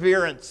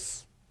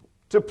 perseverance.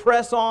 To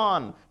press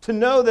on, to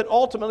know that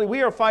ultimately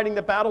we are fighting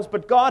the battles,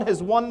 but God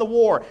has won the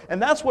war.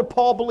 And that's what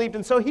Paul believed.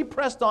 And so he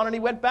pressed on and he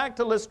went back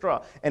to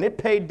Lystra. And it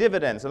paid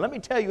dividends. And let me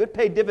tell you, it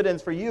paid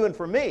dividends for you and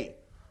for me.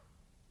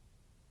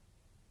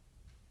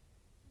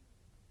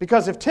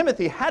 Because if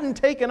Timothy hadn't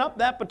taken up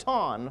that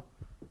baton,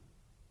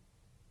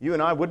 you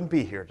and I wouldn't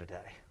be here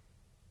today.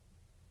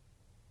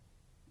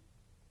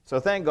 So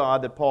thank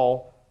God that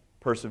Paul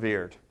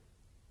persevered.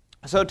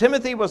 So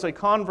Timothy was a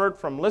convert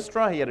from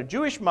Lystra. He had a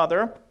Jewish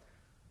mother.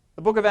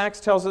 The book of Acts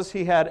tells us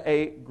he had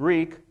a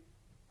Greek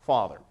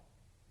father.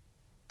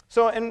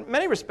 So in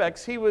many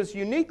respects, he was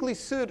uniquely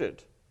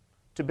suited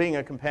to being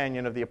a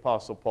companion of the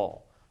Apostle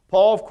Paul.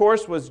 Paul, of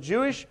course, was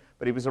Jewish,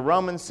 but he was a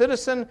Roman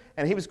citizen,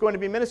 and he was going to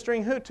be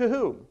ministering to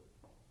whom?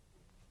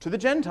 To the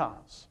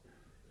Gentiles.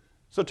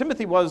 So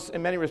Timothy was,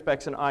 in many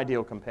respects, an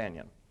ideal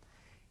companion.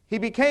 he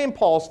became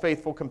Paul's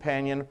faithful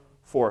companion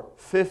for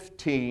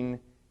 15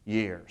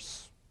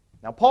 years.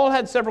 Now, Paul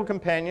had several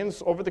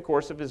companions over the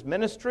course of his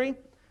ministry.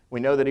 We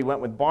know that he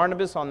went with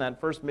Barnabas on that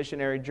first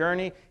missionary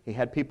journey. He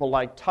had people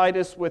like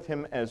Titus with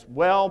him as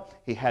well.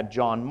 He had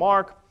John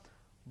Mark.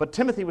 But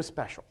Timothy was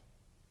special.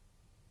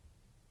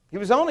 He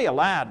was only a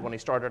lad when he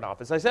started off.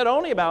 As I said,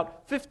 only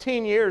about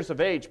 15 years of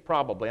age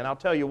probably, and I'll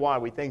tell you why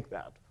we think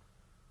that.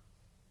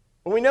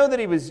 But we know that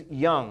he was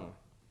young.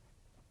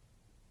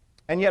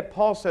 And yet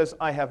Paul says,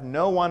 I have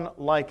no one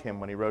like him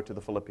when he wrote to the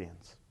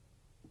Philippians.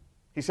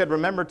 He said,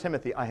 remember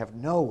Timothy, I have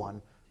no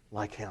one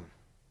like him.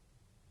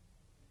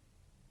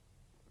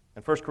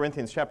 In 1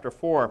 Corinthians chapter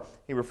 4,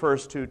 he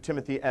refers to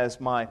Timothy as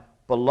my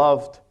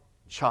beloved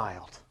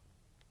child.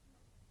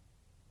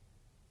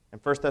 In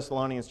 1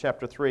 Thessalonians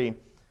chapter 3,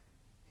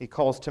 he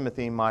calls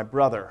Timothy my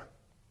brother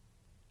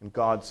and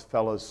God's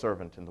fellow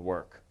servant in the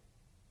work.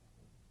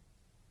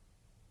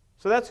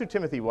 So that's who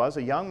Timothy was,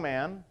 a young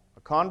man,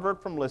 a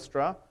convert from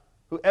Lystra,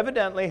 who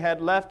evidently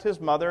had left his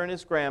mother and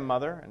his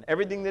grandmother and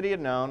everything that he had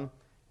known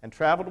and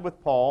traveled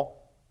with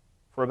Paul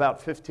for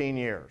about 15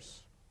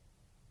 years.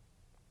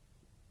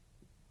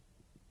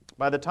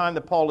 By the time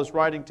that Paul is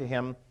writing to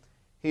him,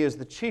 he is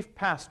the chief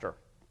pastor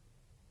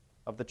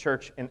of the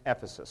church in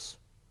Ephesus,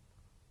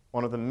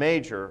 one of the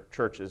major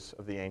churches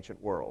of the ancient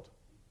world,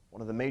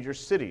 one of the major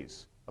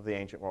cities of the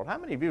ancient world. How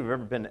many of you have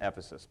ever been to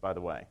Ephesus, by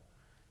the way?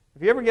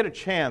 If you ever get a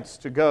chance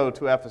to go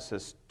to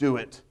Ephesus, do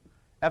it.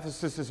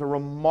 Ephesus is a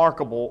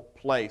remarkable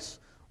place,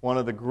 one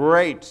of the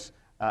great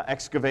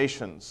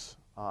excavations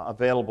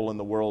available in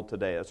the world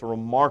today. It's a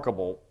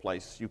remarkable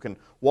place. You can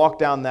walk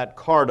down that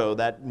Cardo,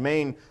 that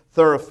main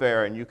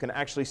thoroughfare, and you can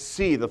actually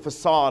see the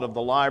facade of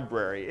the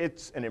library.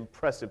 It's an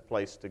impressive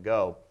place to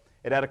go.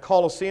 It had a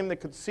Colosseum that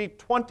could seat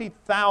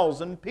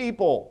 20,000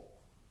 people.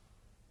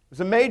 It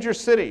was a major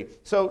city.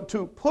 So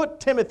to put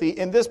Timothy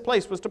in this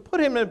place was to put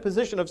him in a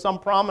position of some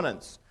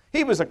prominence.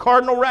 He was a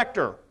cardinal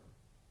rector.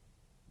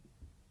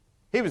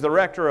 He was the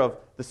rector of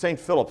the St.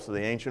 Philip's of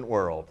the ancient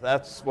world.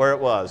 That's where it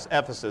was,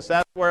 Ephesus.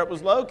 That's where it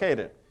was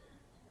located.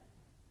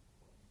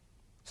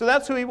 So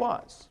that's who he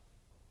was.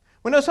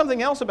 We know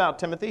something else about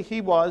Timothy. He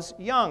was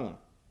young.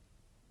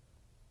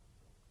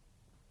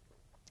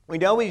 We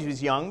know he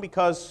was young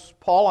because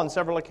Paul on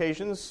several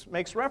occasions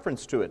makes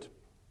reference to it.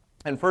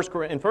 In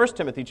 1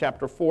 Timothy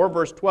chapter 4,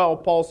 verse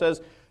 12, Paul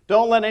says,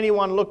 don't let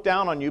anyone look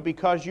down on you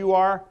because you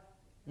are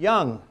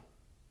young,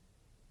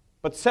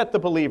 but set the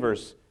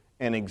believers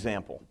an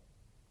example.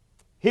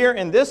 Here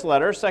in this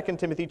letter, 2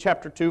 Timothy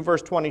chapter 2,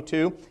 verse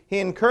 22, he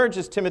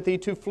encourages Timothy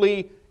to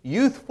flee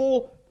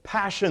youthful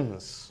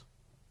passions.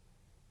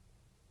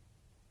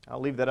 I'll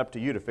leave that up to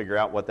you to figure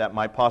out what that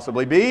might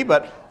possibly be,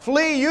 but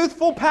flee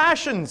youthful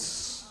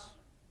passions.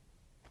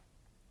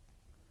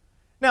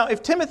 Now,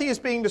 if Timothy is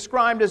being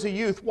described as a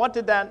youth, what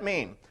did that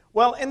mean?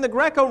 Well, in the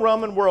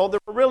Greco-Roman world,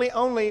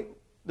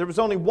 there was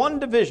only one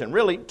division,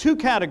 really two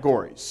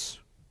categories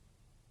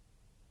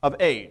of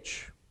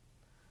age.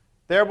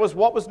 There was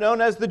what was known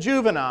as the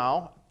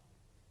juvenile,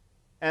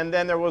 and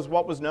then there was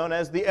what was known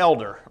as the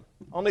elder.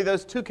 Only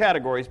those two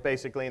categories,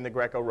 basically, in the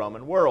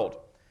Greco-Roman world.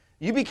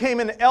 You became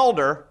an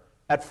elder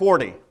at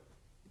 40.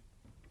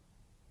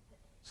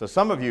 So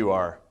some of you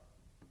are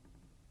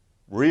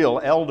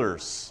real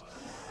elders.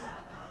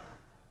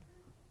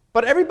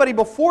 But everybody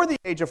before the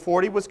age of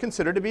 40 was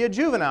considered to be a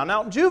juvenile.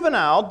 Now,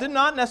 juvenile did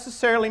not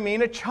necessarily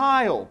mean a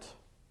child.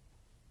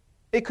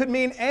 It could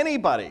mean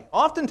anybody.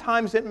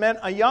 Oftentimes it meant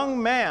a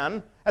young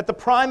man at the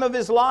prime of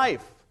his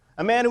life,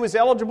 a man who was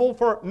eligible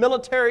for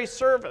military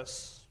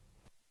service.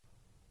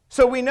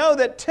 So we know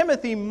that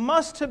Timothy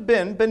must have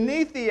been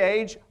beneath the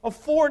age of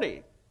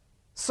 40,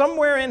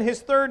 somewhere in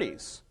his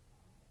 30s.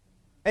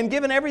 And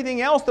given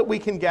everything else that we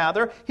can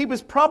gather, he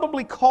was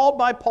probably called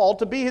by Paul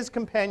to be his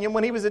companion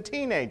when he was a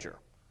teenager.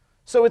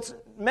 So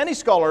many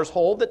scholars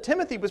hold that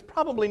Timothy was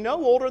probably no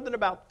older than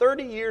about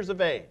 30 years of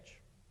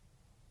age.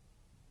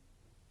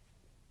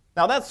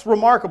 Now that's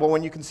remarkable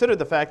when you consider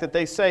the fact that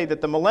they say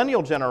that the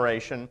millennial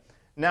generation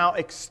now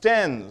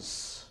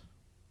extends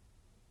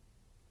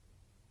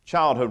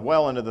childhood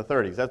well into the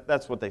 30s.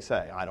 That's what they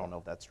say. I don't know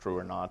if that's true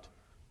or not.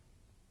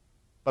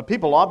 But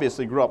people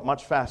obviously grew up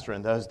much faster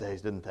in those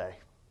days, didn't they?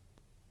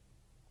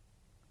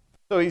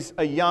 So he's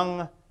a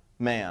young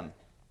man.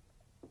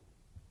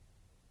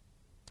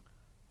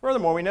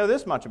 Furthermore, we know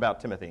this much about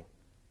Timothy.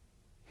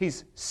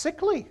 He's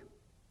sickly.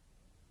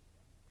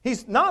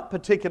 He's not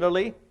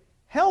particularly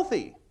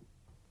healthy.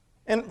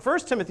 In 1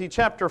 Timothy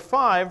chapter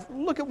 5,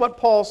 look at what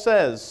Paul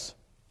says.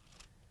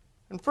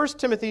 In 1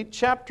 Timothy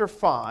chapter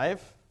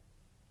 5,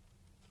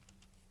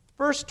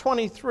 verse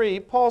 23,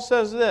 Paul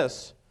says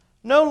this,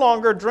 no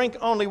longer drink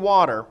only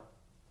water,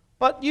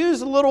 but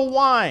use a little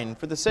wine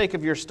for the sake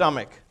of your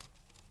stomach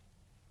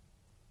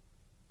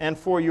and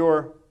for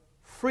your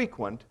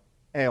frequent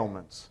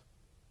ailments.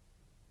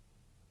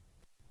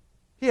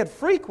 He had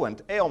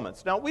frequent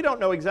ailments. Now, we don't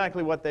know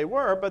exactly what they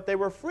were, but they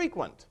were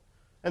frequent.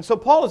 And so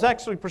Paul is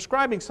actually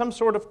prescribing some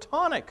sort of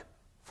tonic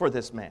for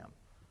this man.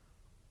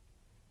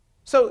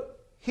 So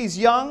he's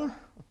young,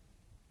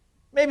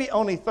 maybe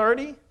only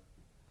 30,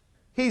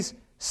 He's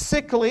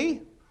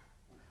sickly.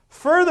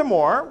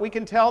 Furthermore, we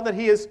can tell that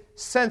he is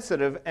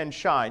sensitive and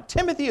shy.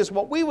 Timothy is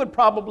what we would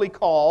probably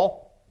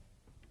call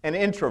an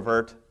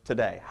introvert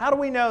today. How do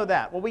we know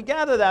that? Well, we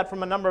gather that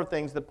from a number of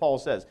things that Paul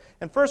says.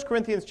 In 1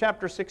 Corinthians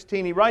chapter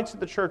 16, he writes to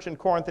the church in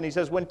Corinth and he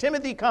says, when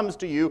Timothy comes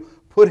to you,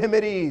 put him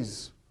at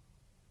ease.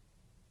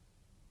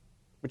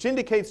 Which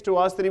indicates to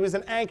us that he was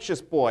an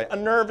anxious boy, a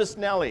nervous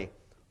Nelly.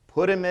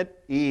 Put him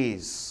at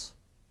ease.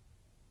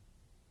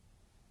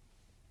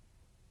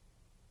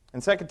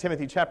 In 2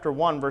 Timothy chapter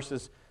 1,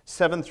 verses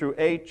 7 through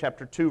 8,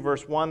 chapter 2,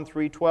 verse 1,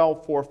 3,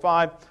 12, 4,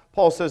 5,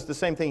 Paul says the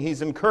same thing.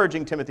 He's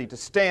encouraging Timothy to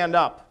stand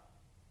up,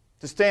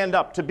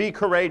 to be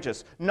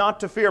courageous, not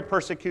to fear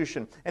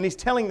persecution. And he's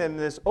telling them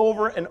this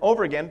over and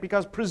over again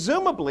because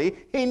presumably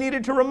he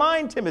needed to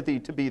remind Timothy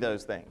to be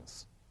those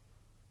things.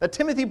 That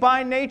Timothy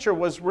by nature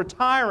was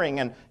retiring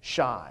and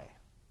shy.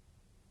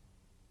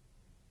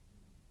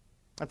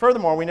 And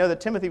furthermore, we know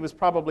that Timothy was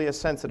probably a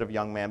sensitive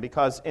young man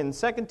because in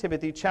 2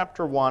 Timothy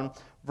chapter 1,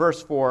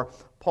 verse 4,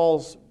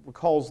 Paul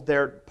recalls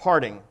their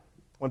parting.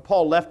 When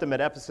Paul left him at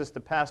Ephesus to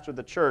pastor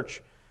the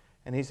church,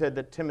 and he said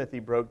that Timothy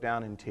broke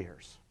down in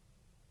tears.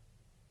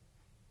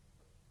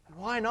 And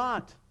why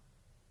not?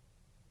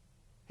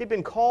 He'd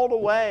been called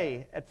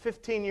away at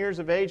 15 years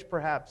of age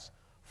perhaps,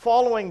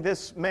 following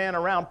this man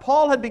around.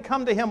 Paul had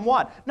become to him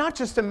what? Not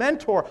just a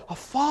mentor, a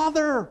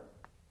father.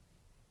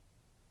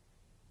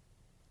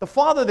 The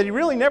father that he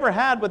really never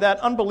had with that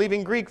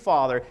unbelieving Greek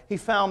father he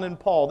found in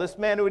Paul, this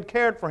man who had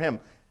cared for him.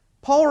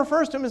 Paul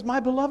refers to him as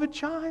my beloved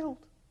child.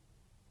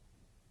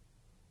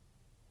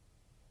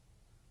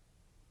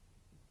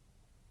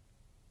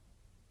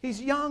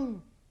 He's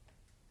young.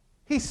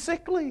 He's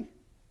sickly.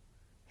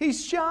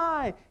 He's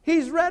shy.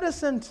 He's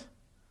reticent.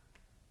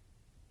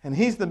 And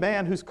he's the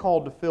man who's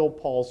called to fill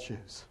Paul's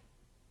shoes.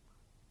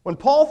 When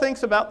Paul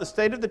thinks about the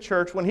state of the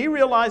church, when he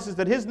realizes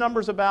that his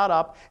number's about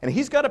up and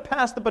he's got to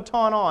pass the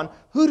baton on,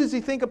 who does he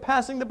think of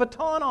passing the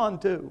baton on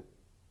to?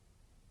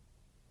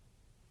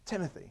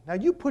 Timothy. Now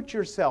you put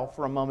yourself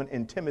for a moment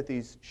in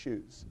Timothy's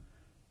shoes.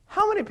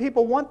 How many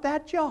people want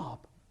that job?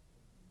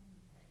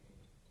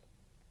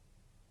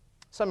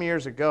 Some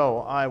years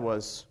ago, I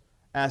was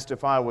asked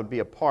if I would be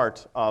a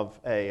part of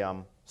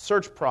a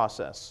search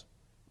process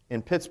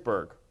in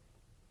Pittsburgh.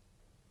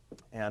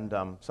 And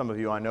some of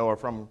you I know are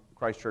from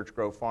Christ Church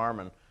Grove Farm.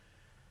 And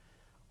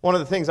one of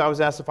the things I was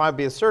asked if I'd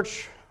be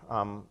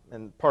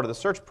and part of the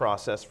search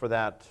process for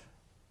that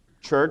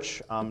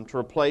church to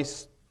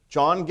replace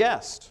John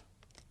Guest.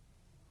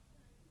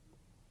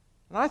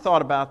 And I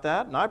thought about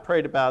that, and I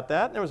prayed about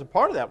that, and there was a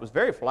part of that was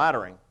very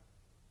flattering.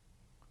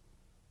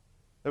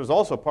 There was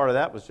also a part of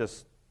that was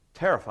just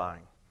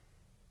terrifying.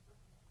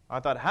 I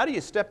thought, how do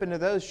you step into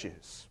those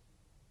shoes?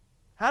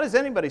 How does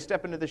anybody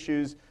step into the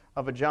shoes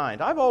of a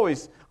giant?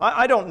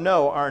 I don't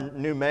know our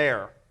new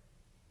mayor,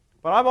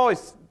 but I've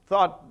always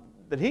thought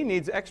that he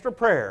needs extra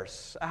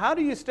prayers. How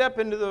do you step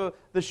into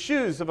the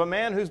shoes of a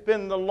man who's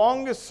been the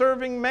longest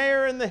serving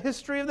mayor in the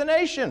history of the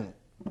nation?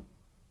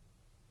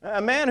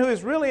 A man who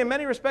is really, in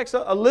many respects,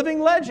 a living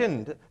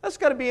legend. That's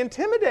got to be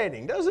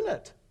intimidating, doesn't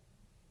it?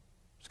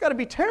 It's got to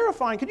be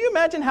terrifying. Can you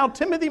imagine how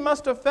Timothy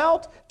must have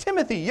felt?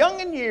 Timothy, young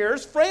in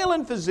years, frail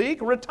in physique,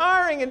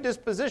 retiring in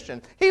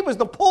disposition. He was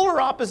the polar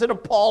opposite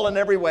of Paul in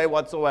every way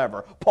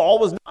whatsoever. Paul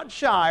was not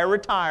shy or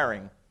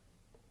retiring.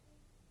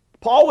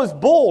 Paul was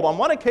bold. On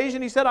one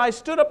occasion, he said, I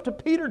stood up to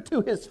Peter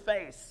to his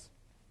face.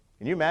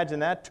 Can you imagine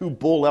that? Two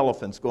bull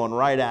elephants going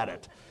right at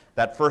it.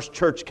 That first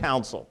church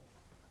council.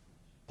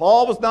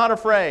 Paul was not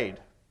afraid.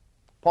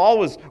 Paul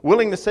was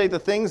willing to say the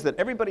things that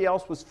everybody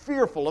else was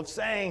fearful of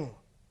saying.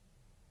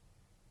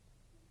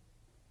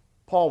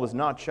 Paul was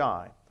not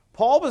shy.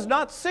 Paul was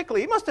not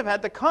sickly. He must have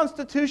had the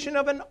constitution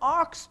of an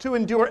ox to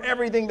endure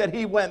everything that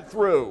he went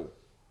through.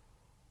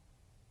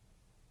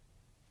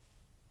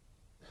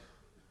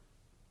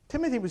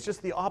 Timothy was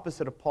just the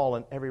opposite of Paul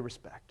in every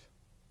respect.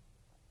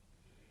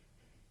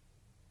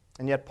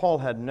 And yet Paul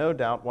had no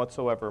doubt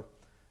whatsoever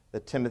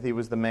that Timothy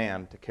was the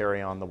man to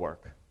carry on the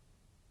work.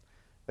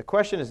 The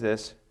question is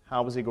this: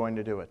 how was he going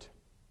to do it?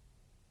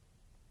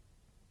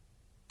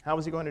 How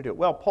was he going to do it?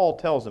 Well, Paul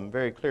tells him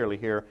very clearly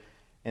here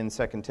in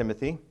 2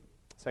 Timothy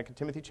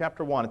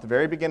chapter 1, at the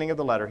very beginning of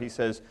the letter, he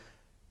says,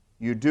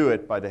 you do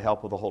it by the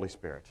help of the Holy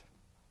Spirit.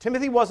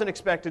 Timothy wasn't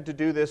expected to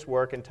do this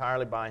work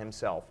entirely by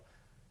himself.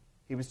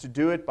 He was to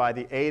do it by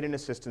the aid and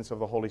assistance of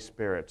the Holy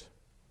Spirit,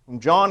 whom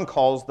John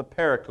calls the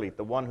Paraclete,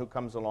 the one who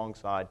comes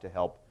alongside to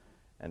help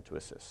and to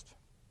assist.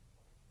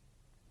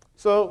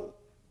 So,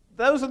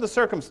 those are the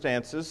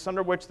circumstances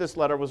under which this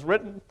letter was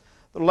written.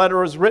 The letter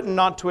was written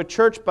not to a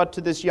church, but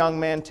to this young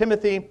man,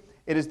 Timothy.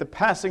 It is the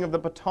passing of the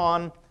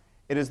baton.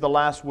 It is the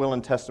last will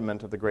and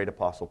testament of the great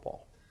Apostle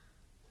Paul.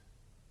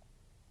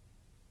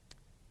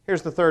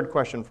 Here's the third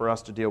question for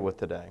us to deal with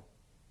today.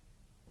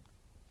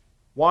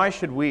 Why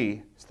should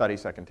we study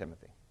 2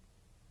 Timothy?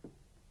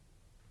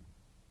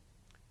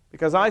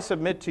 Because I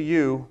submit to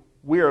you,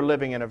 we are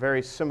living in a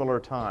very similar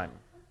time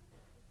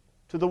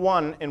to the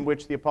one in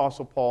which the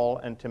Apostle Paul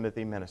and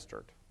Timothy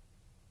ministered.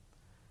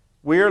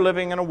 We are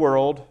living in a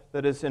world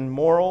that is in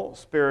moral,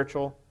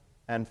 spiritual,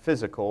 and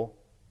physical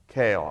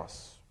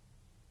chaos.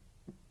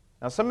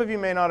 Now, some of you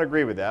may not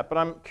agree with that, but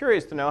I'm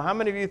curious to know how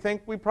many of you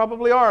think we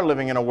probably are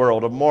living in a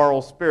world of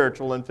moral,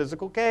 spiritual, and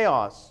physical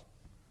chaos.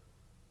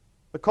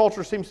 The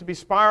culture seems to be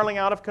spiraling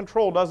out of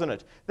control, doesn't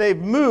it? They've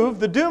moved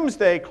the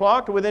doomsday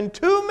clock to within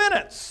 2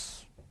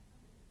 minutes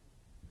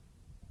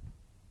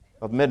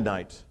of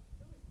midnight.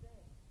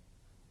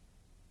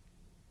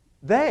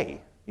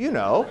 They,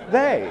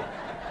 they.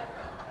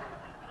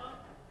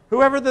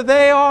 Whoever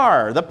they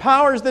are, the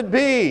powers that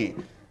be,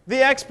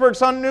 the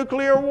experts on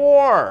nuclear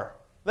war.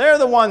 They're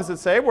the ones that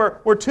say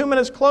we're 2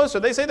 minutes closer.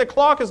 They say the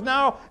clock is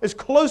now as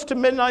close to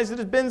midnight as it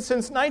has been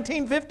since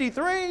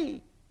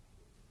 1953.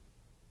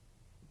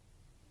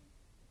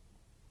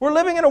 We're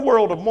living in a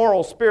world of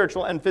moral,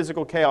 spiritual, and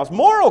physical chaos.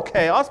 Moral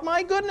chaos,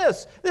 my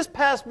goodness. This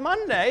past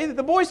Monday,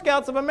 the Boy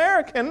Scouts of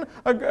America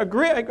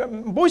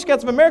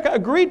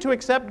agreed to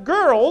accept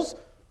girls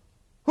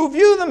who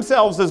view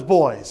themselves as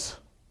boys.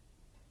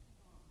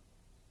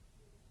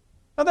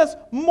 Now that's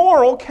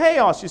moral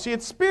chaos. You see,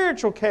 it's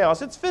spiritual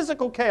chaos. It's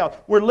physical chaos.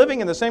 We're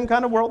living in the same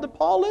kind of world that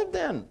Paul lived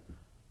in.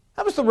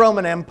 That was the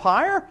Roman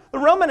Empire. The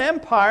Roman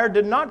Empire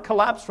did not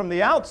collapse from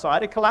the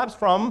outside. It collapsed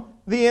from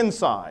the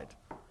inside.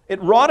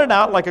 It rotted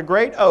out like a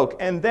great oak,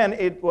 and then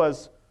it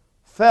was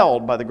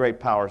felled by the great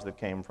powers that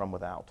came from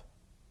without.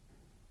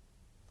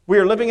 We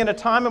are living in a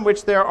time in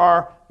which there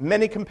are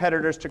many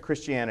competitors to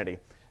Christianity.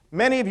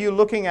 Many of you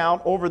looking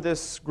out over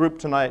this group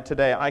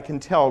today, I can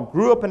tell,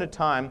 grew up in a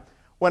time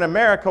when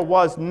America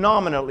was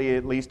nominally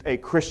at least a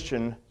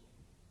Christian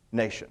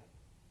nation.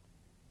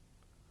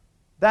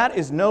 That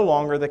is no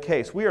longer the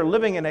case. We are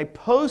living in a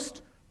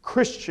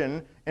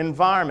post-Christian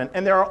environment,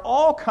 and there are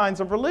all kinds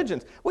of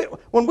religions.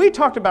 When we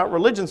talked about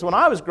religions when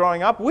I was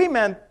growing up, we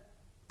meant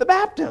the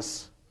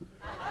Baptists.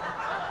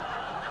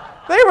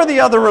 They were the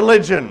other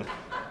religion.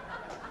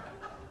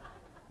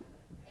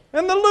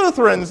 And the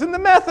Lutherans and the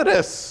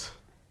Methodists.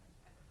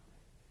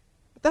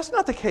 But that's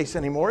not the case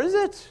anymore, is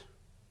it?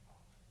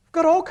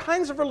 We've got all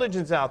kinds of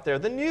religions out there.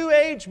 The New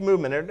Age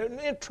movement,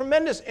 a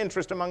tremendous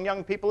interest among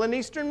young people in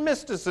Eastern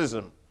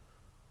mysticism.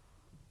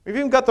 We've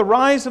even got the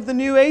rise of the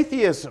new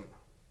atheism.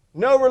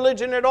 No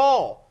religion at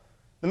all.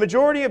 The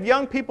majority of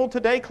young people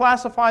today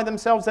classify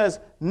themselves as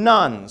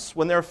nones.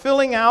 When they're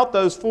filling out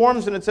those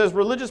forms and it says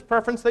religious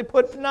preference, they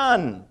put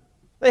none.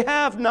 They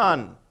have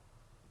none.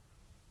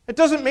 It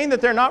doesn't mean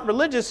that they're not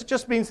religious. It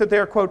just means that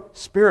they're, quote,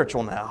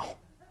 spiritual now.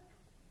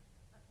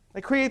 They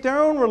create their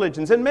own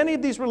religions. And many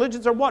of these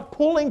religions are what?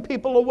 Pulling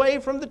people away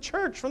from the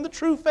church, from the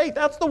true faith.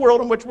 That's the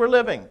world in which we're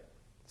living.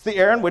 It's the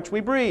air in which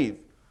we breathe.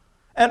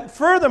 And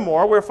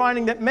furthermore, we're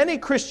finding that many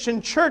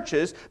Christian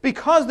churches,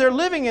 because they're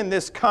living in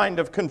this kind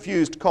of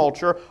confused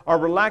culture, are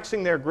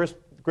relaxing their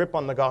grip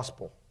on the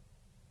gospel.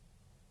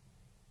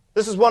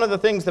 This is one of the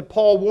things that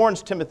Paul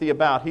warns Timothy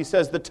about. He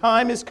says, the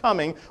time is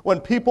coming when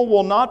people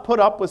will not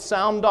put up with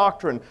sound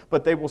doctrine,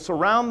 but they will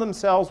surround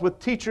themselves with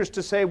teachers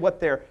to say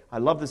what their, I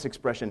love this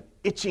expression,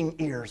 itching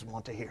ears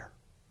want to hear.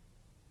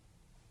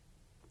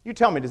 You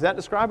tell me, does that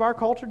describe our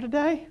culture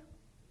today?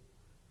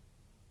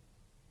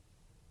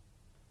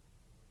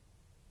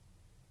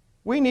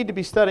 We need to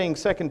be studying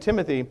 2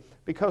 Timothy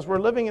because we're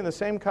living in the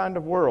same kind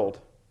of world.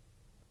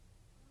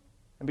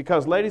 And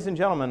because, ladies and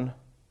gentlemen,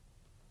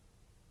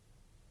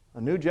 a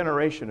new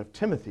generation of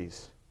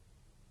Timothys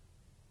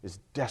is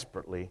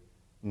desperately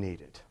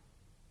needed.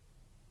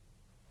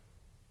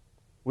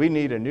 We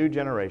need a new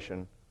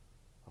generation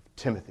of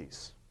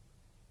Timothys.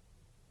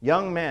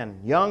 Young men,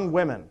 young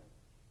women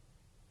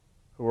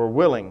who are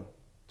willing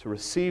to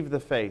receive the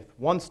faith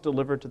once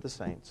delivered to the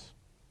saints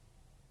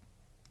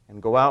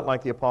and go out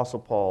like the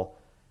Apostle Paul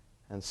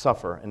and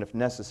suffer, and if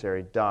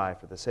necessary, die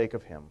for the sake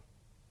of Him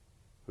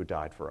who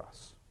died for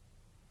us.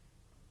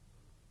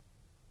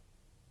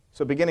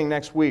 So beginning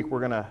next week, we're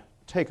going to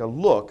take a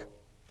look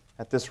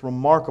at this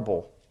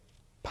remarkable,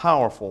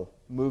 powerful,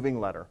 moving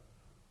letter,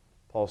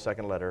 Paul's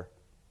second letter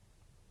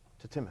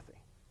to Timothy.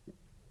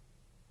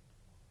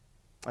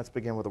 Let's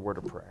begin with a word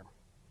of prayer.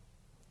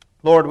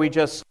 Lord, we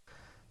just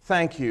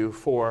thank you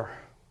for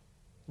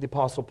the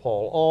Apostle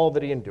Paul, all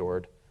that he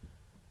endured.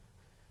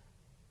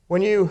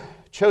 When you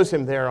chose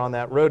him there on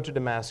that road to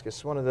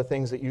Damascus, one of the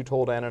things that you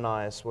told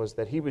Ananias was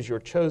that he was your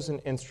chosen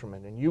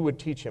instrument, and you would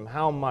teach him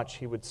how much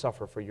he would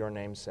suffer for your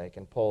name's sake.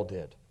 And Paul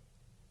did.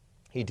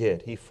 He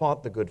did. He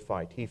fought the good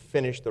fight. He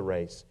finished the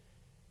race.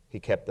 He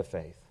kept the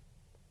faith.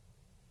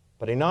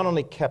 But he not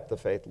only kept the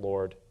faith,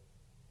 Lord,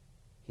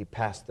 he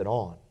passed it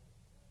on.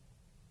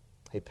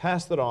 He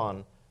passed it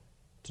on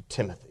to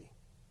Timothy.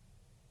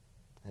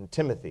 And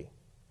Timothy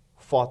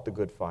fought the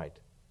good fight,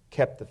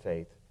 kept the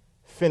faith,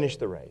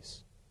 finished the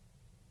race,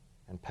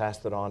 and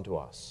passed it on to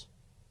us.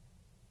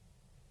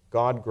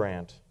 God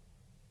grant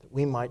that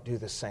we might do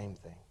the same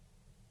thing.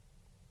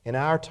 In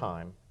our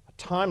time, a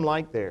time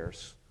like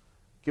theirs,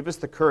 give us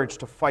the courage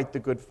to fight the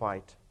good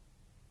fight,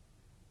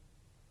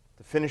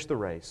 to finish the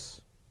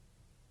race,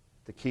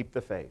 to keep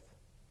the faith,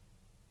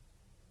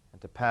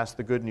 and to pass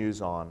the good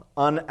news on,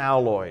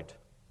 unalloyed,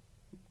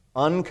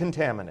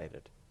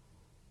 uncontaminated,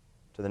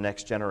 for the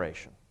next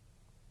generation.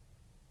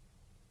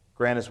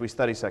 Grant, as we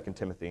study 2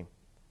 Timothy,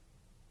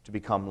 to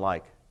become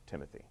like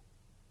Timothy.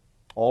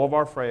 All of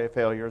our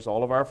failures,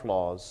 all of our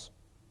flaws,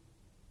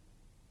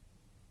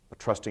 but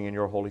trusting in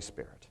your Holy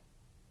Spirit.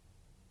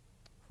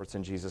 For it's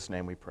in Jesus'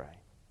 name we pray.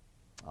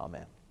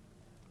 Amen.